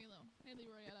 Look, leave me alone. Hey,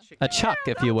 Leorietta. A chuck,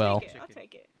 if you will. I'll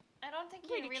take it. I don't think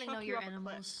Way you to really chuck know you your off a cliff.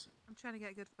 animals. I'm trying to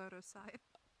get good photo side.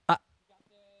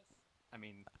 I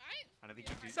mean, I don't think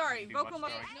you do. Sorry, you do vocal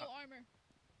much muscle. drawing. No armor.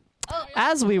 Oh,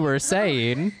 As we were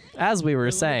saying,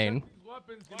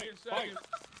 Weapons, give me a second.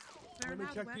 Let me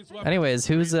check these weapons. Anyways,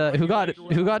 who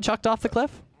got chucked off the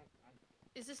cliff?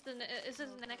 Is this the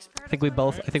next part? I think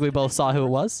we both saw who it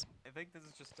was. I think this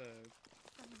is just a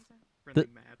friendly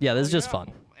match. Yeah, this is just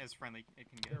fun. As friendly it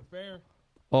can get. They're fair.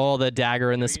 Oh, the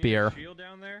dagger and the Do you need a spear. shield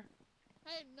down there?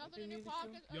 Hey, nothing in your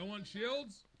pocket. Y'all want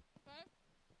shields? Okay.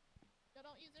 Y'all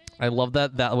don't use anything. I love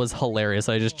that. That was hilarious.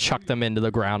 I just chucked them into the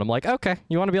ground. I'm like, okay,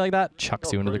 you want to be like that?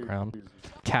 Chucks you into the ground.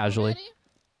 Casually. Ready?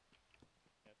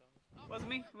 Wasn't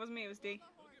me. It wasn't me. It was D.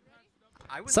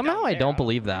 Somehow I don't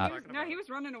believe that. No, he was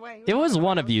running away. It was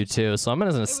one of you two, so I'm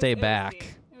gonna stay back.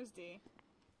 It was D.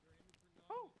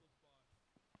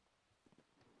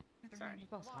 Sorry.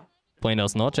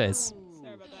 Buenos noches.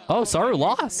 Oh, Saru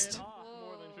lost.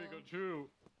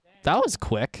 That was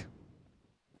quick.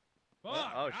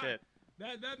 Oh shit.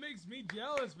 That makes me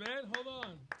jealous, man. Hold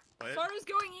on. Saru's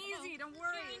going easy. Don't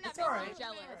worry. It's alright.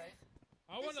 Jealous.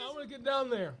 I wanna get down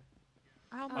there.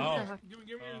 Oh my God. Give me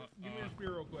a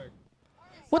spear real quick.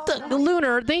 What the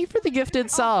Lunar? Thank you for the gifted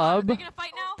sub.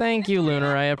 Thank you,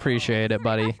 Lunar. I appreciate it,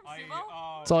 buddy.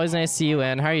 It's always nice to see you.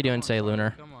 And how are you doing today,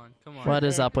 Lunar? Come on. What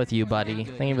is up with you, buddy?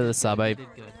 Thank you for the sub. I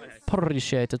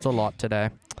appreciate it a lot today.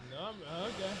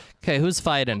 Okay, who's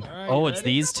fighting? Oh, it's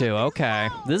these two. Okay.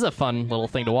 This is a fun little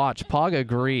thing to watch. Pog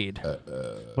agreed.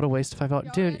 What a waste of 5 hours.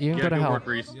 Dude, you can go to hell.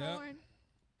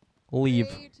 Leave.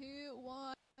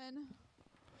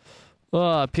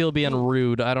 People being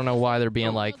rude. I don't know why they're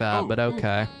being like that, but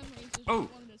okay.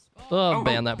 Oh,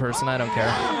 ban that person. I don't care.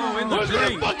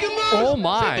 Oh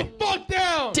my.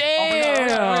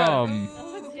 Damn.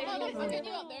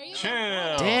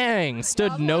 Dang.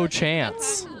 Stood no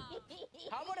chance.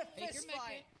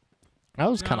 That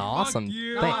was kind of awesome.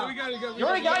 You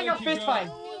already got your fist fight.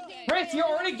 Chris, you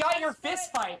already got your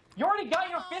fist fight. You already got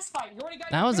your fist fight.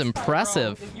 That was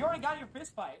impressive. You already got your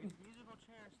fist fight.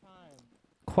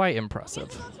 Quite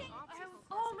impressive.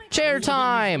 Chair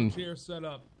time. Chair set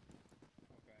up.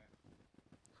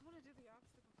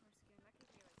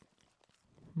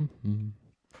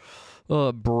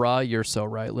 Bruh, you're so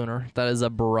right, Lunar. That is a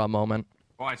bruh moment.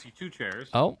 Oh, I see 2 chairs.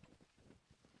 Oh.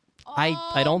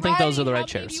 I don't think those are the right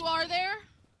chairs. You are there?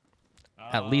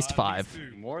 At least 5.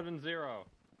 More than 0.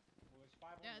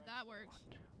 Yeah, that works.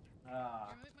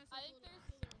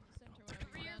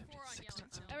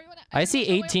 I see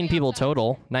 18 people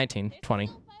total. 19, 20.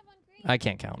 I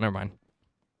can't count. Never mind.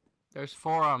 There's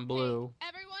 4 on blue.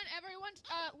 Everyone,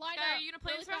 line up. Are you gonna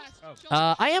play this round?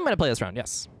 I am going to play this round,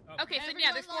 yes. Okay, so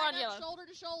yeah, there's 4 on yellow. Shoulder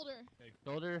to shoulder.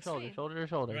 Shoulder to shoulder, shoulder to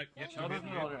shoulder. Shoulder to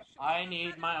shoulder. I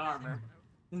need my armor.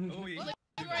 Leroy,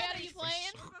 are you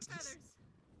playing?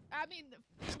 I mean,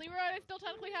 Leroy still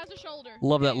technically has a shoulder.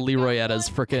 Love that Leroy Etta's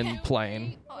freaking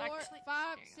playing. 4,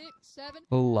 5, 6, 7,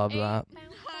 Love 8, that. 9,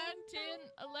 10,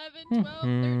 11, 12,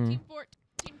 13, 14,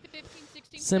 15,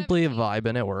 16, Simply 17.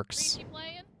 vibing, it works.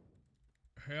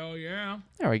 Hell yeah.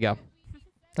 There we go.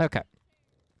 Okay.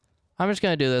 I'm just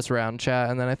going to do this round, chat,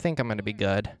 and then I think I'm going to be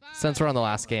good. Since we're on the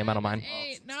last game, I don't mind.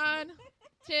 8, 9,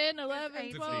 10,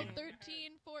 11, 12, 13,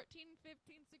 14,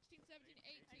 15, 16, 17,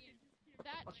 18.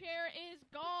 That chair is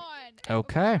gone.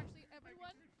 Okay.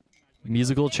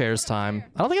 Musical chairs time.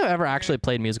 I don't think I've ever actually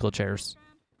played musical chairs.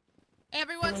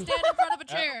 Everyone stand in front of a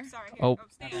chair. Oh.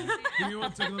 Give me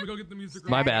 1 second. Let me go get the music.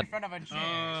 My bad.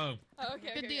 Oh,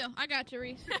 okay. Good deal. I got you,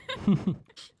 Reese.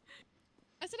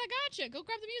 I said I got you. Go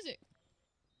grab the music.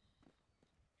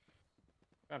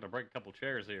 I have to break a couple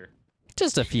chairs here.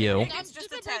 Just a few. It's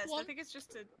just a test. I think it's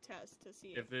just a test to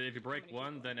see. If you break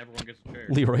one, then everyone gets a chair.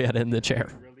 Leroy Etta in the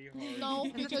chair. No,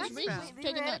 because Reese is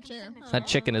taking that chair. That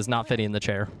chicken is not fitting in the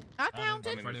chair. I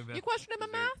counted. You questioned my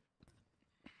math?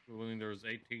 I mean, there was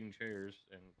 18 chairs,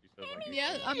 and you said like...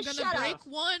 Yeah, I'm gonna break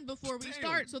one before we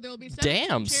start, so there'll be 17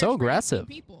 Damn, chairs so for 18 aggressive.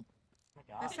 People.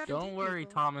 Don't worry,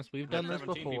 Thomas. We've done this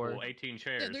 17 before. people, 18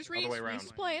 chairs, There's all the way around. Reese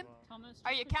is playing.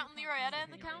 Are you counting Leroy Etta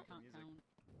in the count?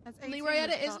 Leroy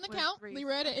Etta is in the count.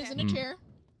 Leroy Etta is in a chair.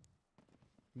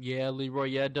 Yeah, Leroy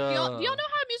Do y'all know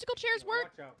how musical chairs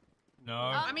work? No.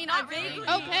 I mean, I vaguely.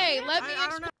 Okay, let me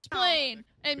explain.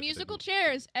 In musical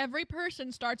chairs, every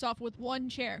person starts off with 1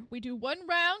 chair. We do 1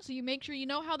 round, so you make sure you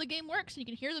know how the game works, so you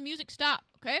can hear the music stop,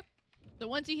 okay? So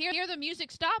once you hear the music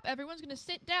stop, everyone's going to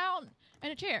sit down in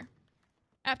a chair.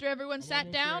 After everyone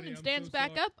sat down and stands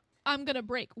back up, I'm going to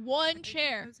break 1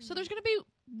 chair. So there's going to be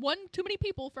 1 too many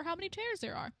people for how many chairs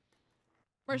there are.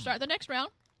 We're going to start the next round,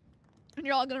 and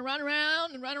you're all going to run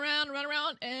around and run around and run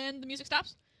around, and the music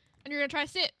stops, and you're going to try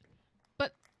to sit.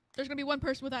 But there's going to be 1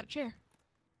 person without a chair.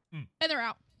 And they're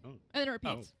out. And then it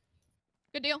repeats.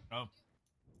 Good deal? Oh.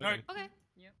 Alright. Okay.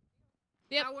 Yep.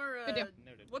 Good deal.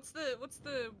 What's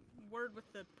the word with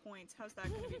the points? How's that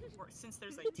going to be work? Since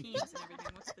there's like teams and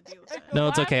everything, what's the deal with that? No,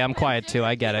 it's okay. I'm quiet too.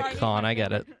 I get it, Con. I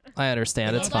get it. I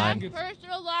understand. It's fine. Person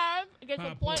alive gets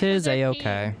a point. Tis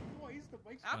a-okay.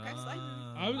 I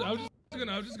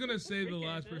was just gonna say the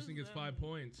last person gets 5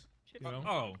 points. You know?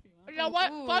 Oh. You know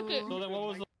what? Fuck it. So then what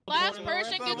was the Last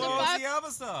person gets a What was 5. the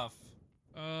other stuff?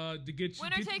 To get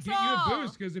Winner takes you a all.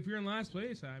 boost, because if you're in last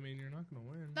place, I mean, you're not gonna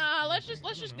win. Nah, let's just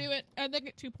do it, and they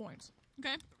get 2 points.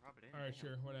 Okay. All right,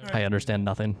 sure, whatever. I understand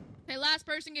nothing. Okay, last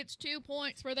person gets 2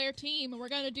 points for their team, and we're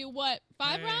gonna do what?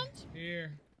 5 rounds?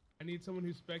 Here. I need someone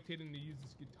who's spectating to use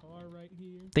this guitar right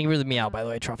here. Thank you for the meow, by the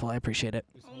way, Truffle. I appreciate it.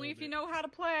 Only if you know how to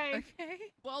play. Okay.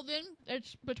 Well, then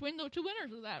it's between the two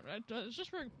winners of that. It's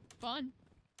just for fun.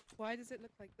 Why does it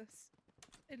look like this?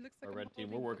 It looks like Our red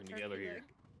team, we're working together here.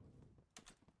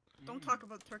 Don't talk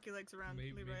about turkey legs around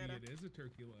Maybe Librietta. it is a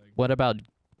turkey leg. What about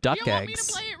duck Do you want me eggs?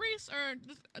 to play it, Reese, or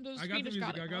does I got the Venus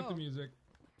music. it? I got the music.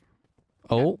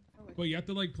 Oh. But you have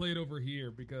to like play it over here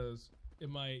because it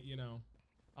might, you know.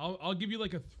 I'll give you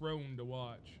like a throne to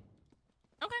watch.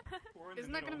 Okay.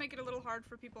 Isn't that gonna make it a little hard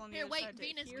for people on the Here, other wait, side to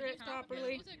Venus, hear can you it turn up the properly?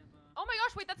 music? Oh my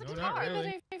gosh, wait, that's a No, guitar. not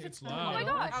really. It's loud. Oh my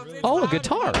gosh. Oh, a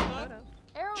guitar. I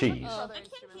Jeez. can't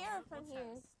hear it from here.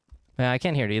 Yeah, I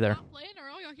can't hear it either. Playing or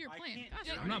all y'all here playing?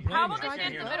 I'm not Have playing. them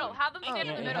stand in the middle. Have them stand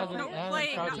in the middle. No,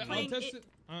 playing, not playing.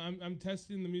 I'm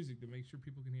testing the music to make sure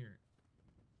people can hear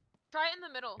it. Try it in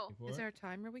the middle. Is there a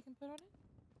timer we can put on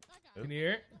it? Can you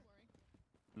hear it?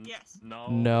 Yes. No.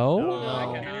 No. I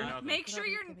can hear nothing. Make sure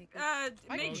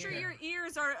your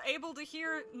ears are able to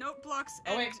hear note blocks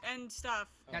and stuff.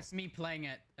 That's me playing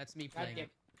it. That's me playing it.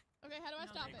 Okay, how do I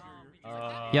stop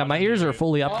it? Yeah, my ears are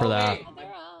fully up for that.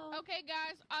 Okay,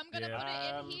 guys, I'm gonna put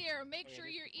it in here. Make sure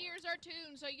your ears are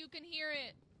tuned so you can hear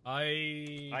it.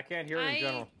 I can't hear it in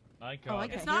general. I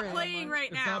can't. It's not playing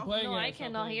right now. It's not playing No, it. I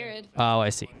cannot hear it. Oh, I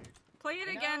see. Play it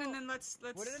again and then let's.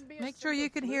 Make sure you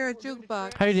can hear a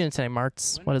jukebox. How are you doing today,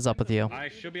 Marts? What is up with you? I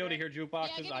should be able to hear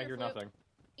jukeboxes. I hear nothing.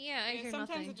 Yeah, I hear Sometimes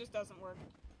nothing. it just doesn't work.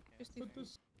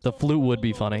 The flute would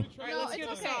be funny. Alright, No, let's hear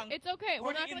the it's okay. song. It's okay. We're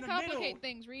Put not it in gonna the middle. complicate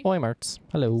things, Reese. Oi, Marts.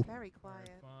 Hello. Very quiet.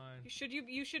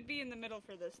 You should be in the middle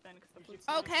for this then, because the flute's.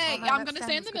 Okay, Oh, yeah, I'm that gonna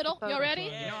stay in the middle. Y'all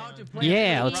ready?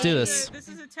 Yeah, let's do this. This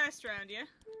is a test round, yeah.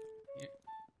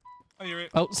 Oh, you're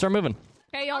it. Oh, start moving.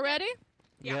 Okay, y'all ready?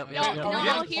 Yep.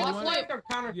 Y'all hear the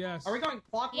flute? Yes. Are we going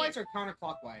clockwise or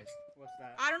counterclockwise? What's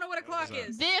that? I don't know what a clock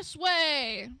is. This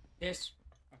way. This.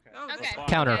 Oh, Okay.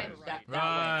 Counter.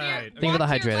 Right. Think of the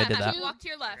Walk to your hydrate, I left. did that. Walk to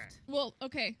your left. Well,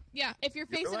 okay. Yeah, if you're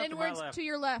facing left or my inwards, left? to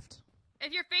your left.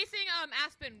 If you're facing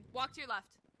Aspen, walk to your left.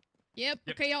 Yep.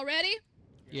 Okay, y'all ready?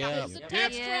 Yeah. It's a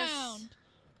test round.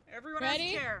 Everyone Ready?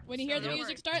 has a chair. When you hear the Don't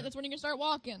music worry. start, that's when you can start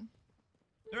walking.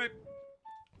 All right.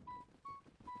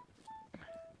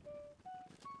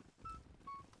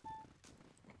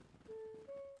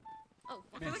 Oh,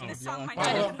 I feel like this song might Oh,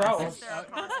 not bro. be necessary.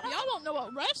 Y'all don't know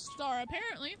what rests are,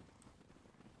 apparently.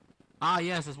 Ah,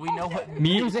 yes, as we know what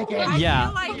Music. I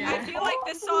Yeah. feel like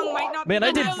this song might not Man, be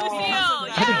I the did. best because of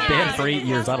that. I did band for 8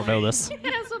 years. I don't know this. I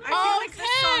feel like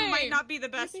this song might not be the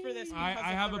best for this. I because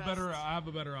have of a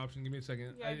the better rest. option. Give me a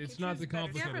second. Yeah, It's you not choose the a better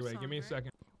complicated way. song, Give me a right?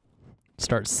 second.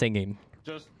 Start singing.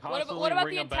 Just What constantly about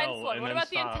ring the a bell intense one? and What then about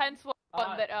the stop. intense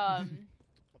one that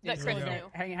that Chris Yeah.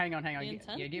 knew? Hang on. The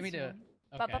Yeah, give me intense the. one.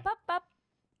 Bop, Okay. bop, bop, bop.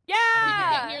 You can't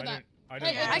Yeah. hear that. I Hey,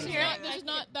 didn't. this I is can hear not- it. This is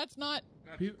not. That's not.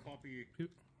 Copy.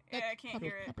 Yeah, I can't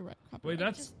hear it. Copyright. Wait,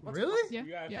 that's really? Yeah.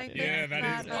 Yeah, Yeah. yeah,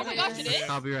 that is. Oh my gosh, it is.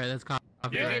 Copyright. That's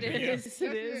copyright. Yeah, It yeah. is.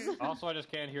 It is. Also, I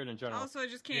just can't hear it in general. Also, I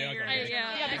just can't Yeah, hear okay. it.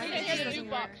 Yeah. Yeah, because you can't hear the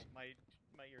jukebox. My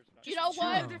ears. You know Choose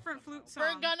what? a different flute song.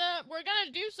 We're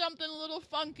gonna do something a little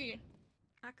funky.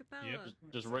 Yep.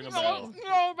 Just ring a You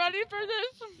bell. ready for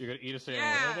this? You're gonna eat a sandwich.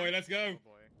 Yeah. Oh boy, let's go.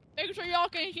 Make sure y'all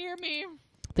can hear me.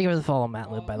 Thank you for the follow,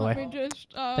 Matlib, by the Let way. me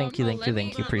just. Thank you.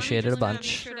 Appreciate it a bunch.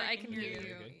 Sure that I can hear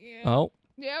you. Yeah. Oh,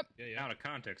 Yep. Yeah, yeah. Out of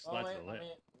context, that's lit.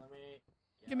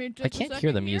 Give me just I a can't hear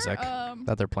second the music here.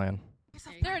 that they're playing.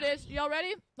 There it is. Y'all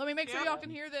ready? Let me make sure y'all can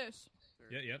hear this.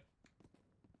 Yeah, yep.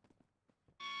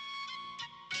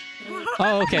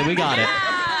 Oh, okay, we got it.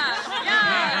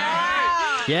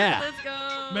 Yeah. Let's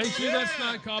go. Make sure that's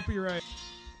not copyright.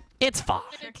 It's fine.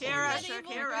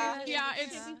 Shakira. Yeah,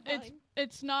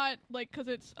 it's not like because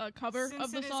it's a cover Since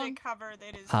of the it is song. a cover,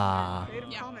 that is Ah.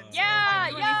 Creative Commons. Yeah,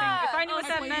 If I knew what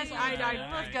that Okay. meant, I'd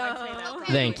play that.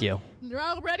 Thank you. You're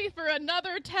all ready for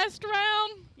another test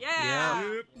round?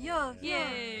 Yeah. Yeah.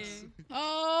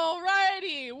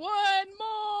 Alrighty, one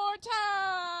more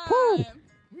time. Woo.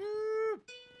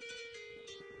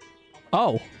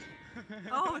 Oh.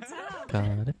 Oh, it's up.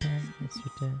 Got it back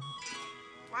yesterday.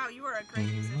 Wow, you are a great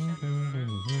musician.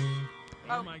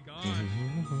 Oh my gosh.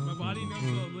 My body knows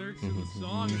the lyrics to the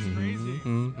song. It's crazy.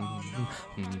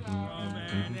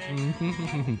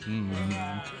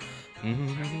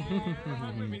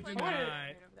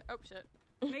 Oh shit.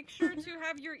 Make sure to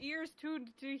have your ears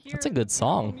tuned to hear. That's a good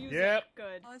song. Music. Yep.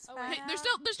 Good. Hey, there's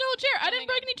still a chair. I didn't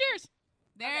break any chairs.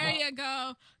 There you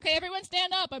go. Okay, everyone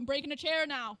stand up. I'm breaking a chair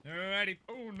now. Alrighty.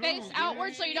 Oh no. Face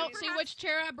outward so you don't see which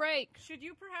chair I break. Should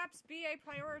you perhaps be a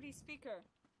priority speaker?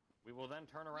 We will then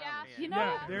turn around. You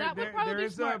know, that would probably there be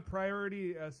is smart. a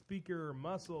priority speaker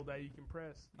muscle that you can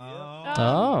press.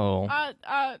 Oh.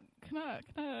 Can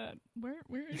I,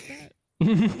 where is that?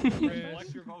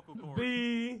 Select your vocal cords.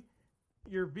 B,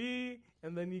 your B,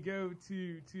 and then you go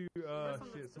to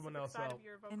shit, someone else out.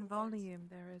 In volume,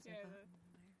 there is.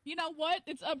 You know what?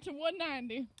 It's up to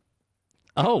 190.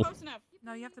 Oh. Close enough.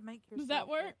 No, you have to make yourself. Does that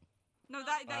work? No,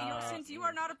 since you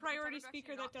are not a priority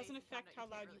speaker, that doesn't affect how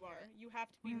loud you are. You have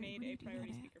to be made a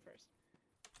priority speaker first.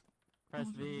 Press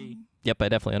V. Yep, I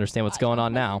definitely understand what's going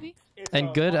on now.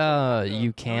 And good,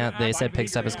 you can't. They said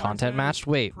Pigstep is content matched.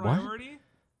 Wait, what?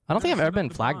 I don't think I've ever been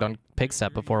flagged on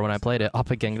Pigstep before when I played it.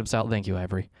 Up at Gangnam Style. Thank you,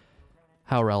 Ivory.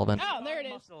 How relevant. Oh, there it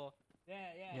is.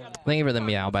 Thank you for the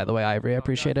meow, by the way, Ivory. I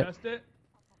appreciate it.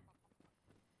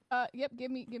 Yep. Give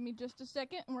me just a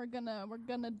second, and we're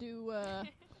gonna do.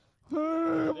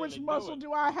 Which muscle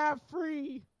do I have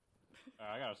free?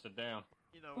 I gotta sit down.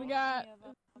 We got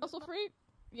muscle free.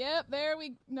 Yep, there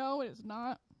we. No, it is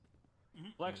not.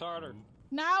 Flex harder.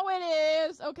 Now it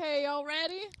is. Okay, y'all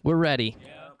ready? We're ready.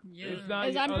 Is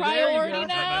I'm priority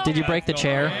now? Did you break the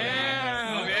chair?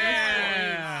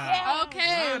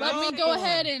 Okay, let me go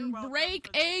ahead and break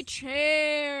a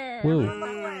chair. Woo.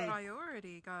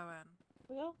 Priority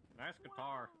going. Nice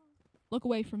guitar. Look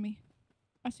away from me.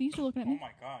 I see you still looking at me. Oh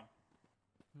my god.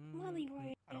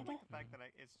 I don't like the fact that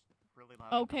it's really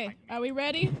loud. Okay, are we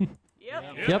ready? Yep.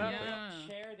 Yep.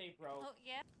 Chair they broke. Oh,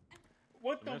 yeah.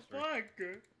 What the fuck?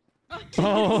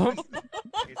 Oh.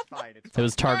 It's fine. It's It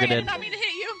was Sorry, I targeted. did not mean to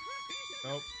hit you.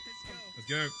 Nope. Let's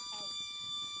go.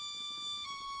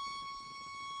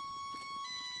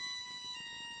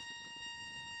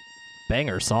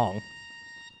 Banger song.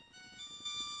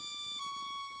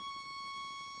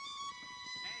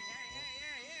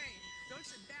 Don't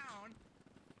sit down.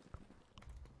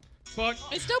 Fuck.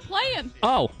 It's still playing.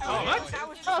 Oh. Dude,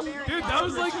 that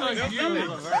was like a huge.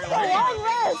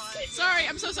 Sorry,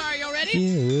 I'm so sorry. Y'all ready?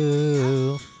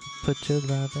 You put your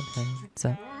loving hands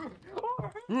up.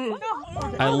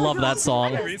 I love that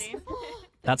song.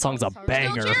 That song's a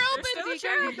banger. Chair open.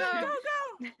 Go.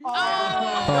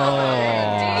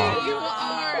 Oh. You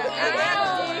are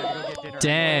out.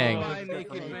 Dang.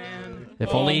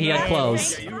 If only he had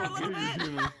clothes. How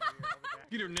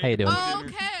you doing?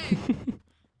 Okay.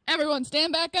 Everyone,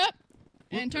 stand back up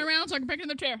and turn around so I can pick in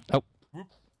the chair. Oh.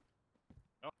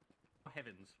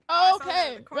 Heavens.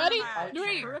 Okay, ready?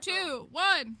 3, 2,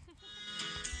 1.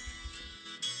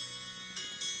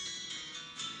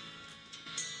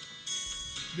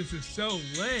 This is so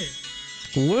lit.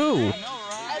 Woo. I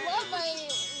love my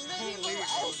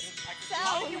medieval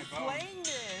How are you sound. playing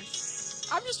this?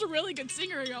 I'm just a really good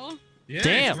singer, y'all. Yeah,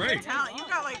 Damn. Great. Talent. You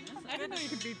got like. I didn't know you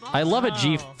could be boss. I love a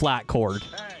G flat chord.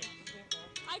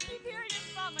 I keep hearing it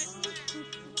from my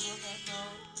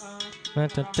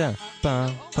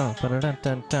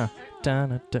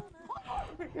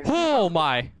Oh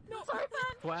my.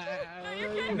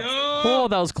 No. Oh,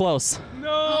 that was close. No.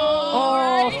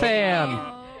 Oh, fan.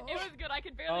 It was good. I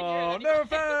could barely Oh, no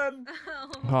fan.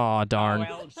 Oh, darn.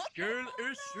 Skill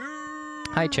issue.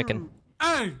 Hi, chicken.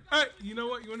 Hey, you know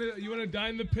what? You wanna die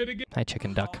in the pit again? Hi,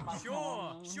 chicken duck.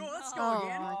 Sure, let's go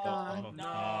again.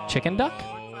 Chicken duck?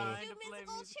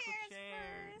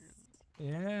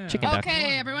 Yeah. Chicken duck.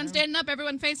 Okay, everyone standing up.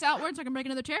 Everyone face outward so I can break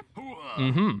another chair.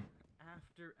 Mm-hmm.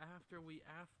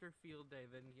 After field day,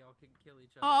 then y'all can kill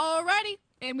each other. Alrighty,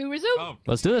 and we resume. Oh.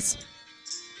 Let's do this.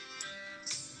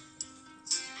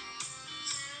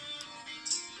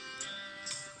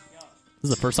 This is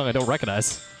the first song I don't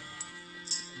recognize.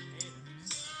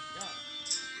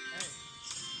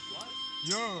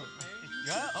 Yo. Oh,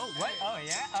 what? Oh,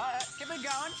 yeah. Keep it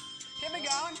going. Keep it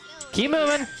going. Keep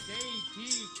moving.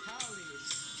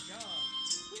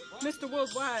 Mr.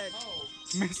 Worldwide.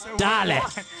 Mr. Dale.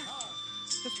 Worldwide.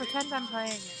 Just pretend I'm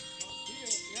playing it.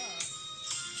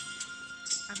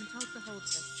 I've been told to hold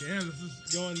this. Damn, this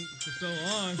is going for so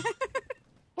long.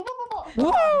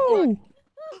 Woo!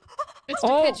 It's to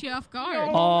catch you off guard.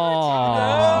 Oh.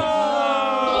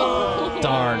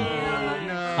 Darn.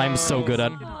 I'm so good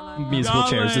at musical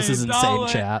chairs. This is insane,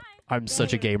 chat. I'm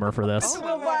such a gamer for this. Mr.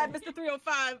 Worldwide, Mr.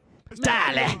 305.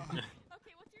 Dale.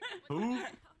 Who?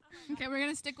 Okay, we're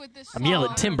gonna stick with this. I'm yelling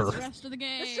song timber. for the rest of the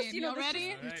game. Y'all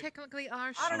ready? You technically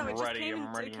are. I don't know. It just ready, came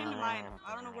I'm ready. it came to mind.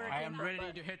 I don't know where it I came am from. ready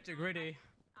but- to hit the gritty.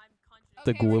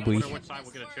 The I wonder Gwibby. what side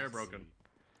will get a chair broken.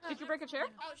 Did you break a chair?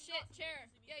 Oh shit, chair.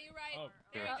 Yeah, you're right. Oh,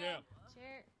 There yeah. you go.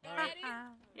 Chair.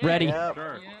 Y'all ready? Ready.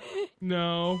 Sure.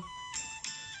 No.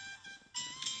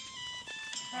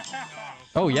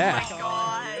 Oh, yeah.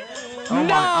 God. Oh,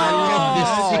 my. I love this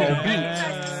Oh. beat.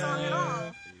 That's the song at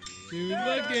all. She was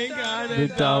looking Her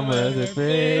thumb with her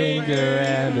finger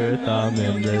and her thumb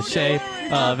in the shape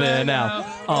of an L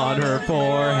on her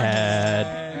forehead.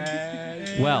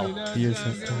 Well, here's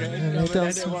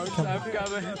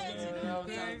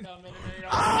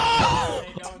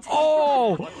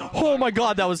oh my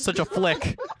God, that was such a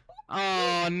flick.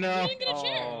 Oh no.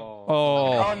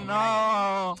 Oh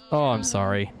no. Oh, I'm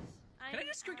sorry. Can I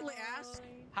just quickly ask,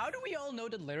 how do we all know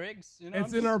the lyrics? You know,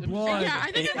 It's in our blood. Yeah,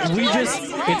 I think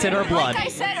It's in our blood. Like I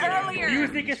said earlier,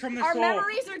 Music is from the our soul.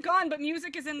 memories are gone, but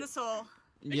music is in the soul.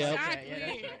 Yep.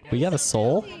 We got a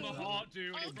soul?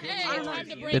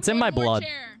 It's in my blood.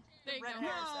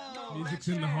 Music's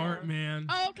in the heart, man.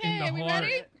 Okay, in the are we heart.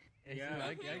 ready?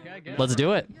 Let's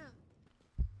do it.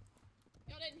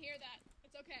 Y'all didn't hear that.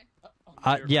 It's okay.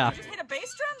 Yeah. Just hit a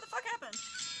bass drum? The fuck happened?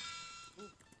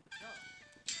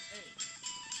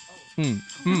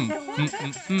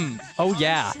 Oh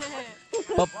yeah.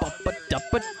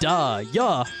 Ba-ba-ba-da-ba-da,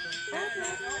 yeah.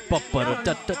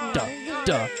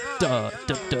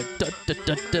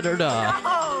 Ba-ba-da-da-da-da-da-da-da-da-da-da-da.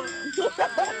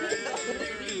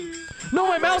 No,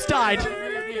 my mouse died.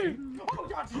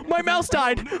 My mouse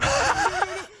died.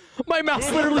 My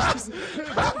mouse literally just...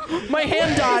 My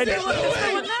hand died.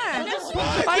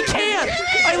 I can't.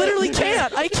 I literally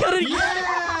can't. I can't.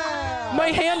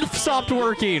 My hand stopped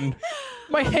working.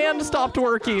 My hand stopped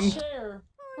working.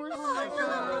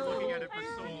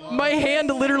 My hand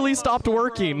literally stopped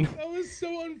working. That was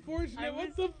so unfortunate.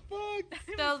 What the fuck?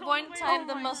 The one time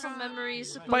the muscle memory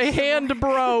is supposed My hand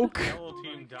broke.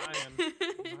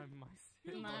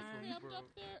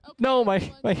 No, my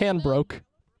hand broke.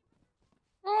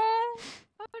 Oh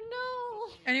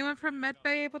no. Anyone from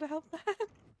Medbay able to help that?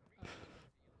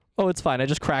 Oh, it's fine. I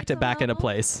just cracked it back into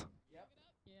place.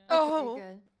 Oh.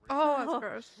 Oh, that's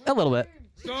gross. A little bit.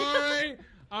 Sorry,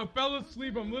 I fell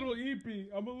asleep. I'm a little eepy.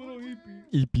 I'm a little eepy.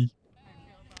 EP.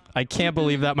 I can't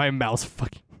believe that my mouse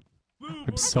fucking...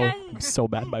 I'm so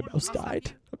mad my mouse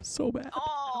died. I'm so mad.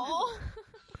 Oh.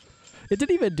 It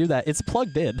didn't even do that. It's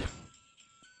plugged in.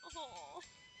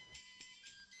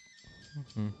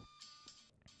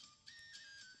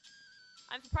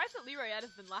 I'm surprised that Leroy Ed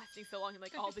has been lasting so long in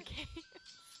like all the games.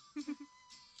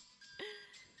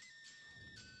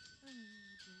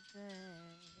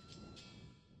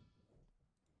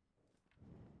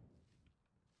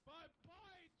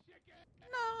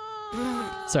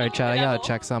 Sorry, Chad. I gotta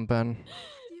check something.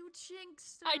 You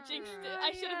jinxed I jinxed it.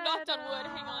 I should have knocked on wood.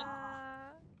 Hang on.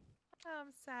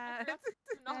 I'm sad.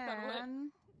 Knock on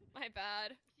wood. My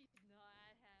bad.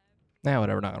 Yeah,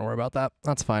 whatever. Not gonna worry about that.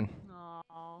 That's fine.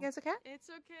 You guys okay? It's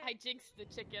okay. I jinxed the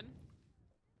chicken.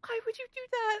 Why would you do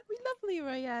that? We love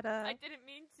Leroyetta. I didn't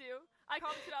mean to. I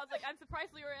commented. I was like, I'm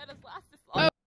surprised Leroy Ed's lasted this long.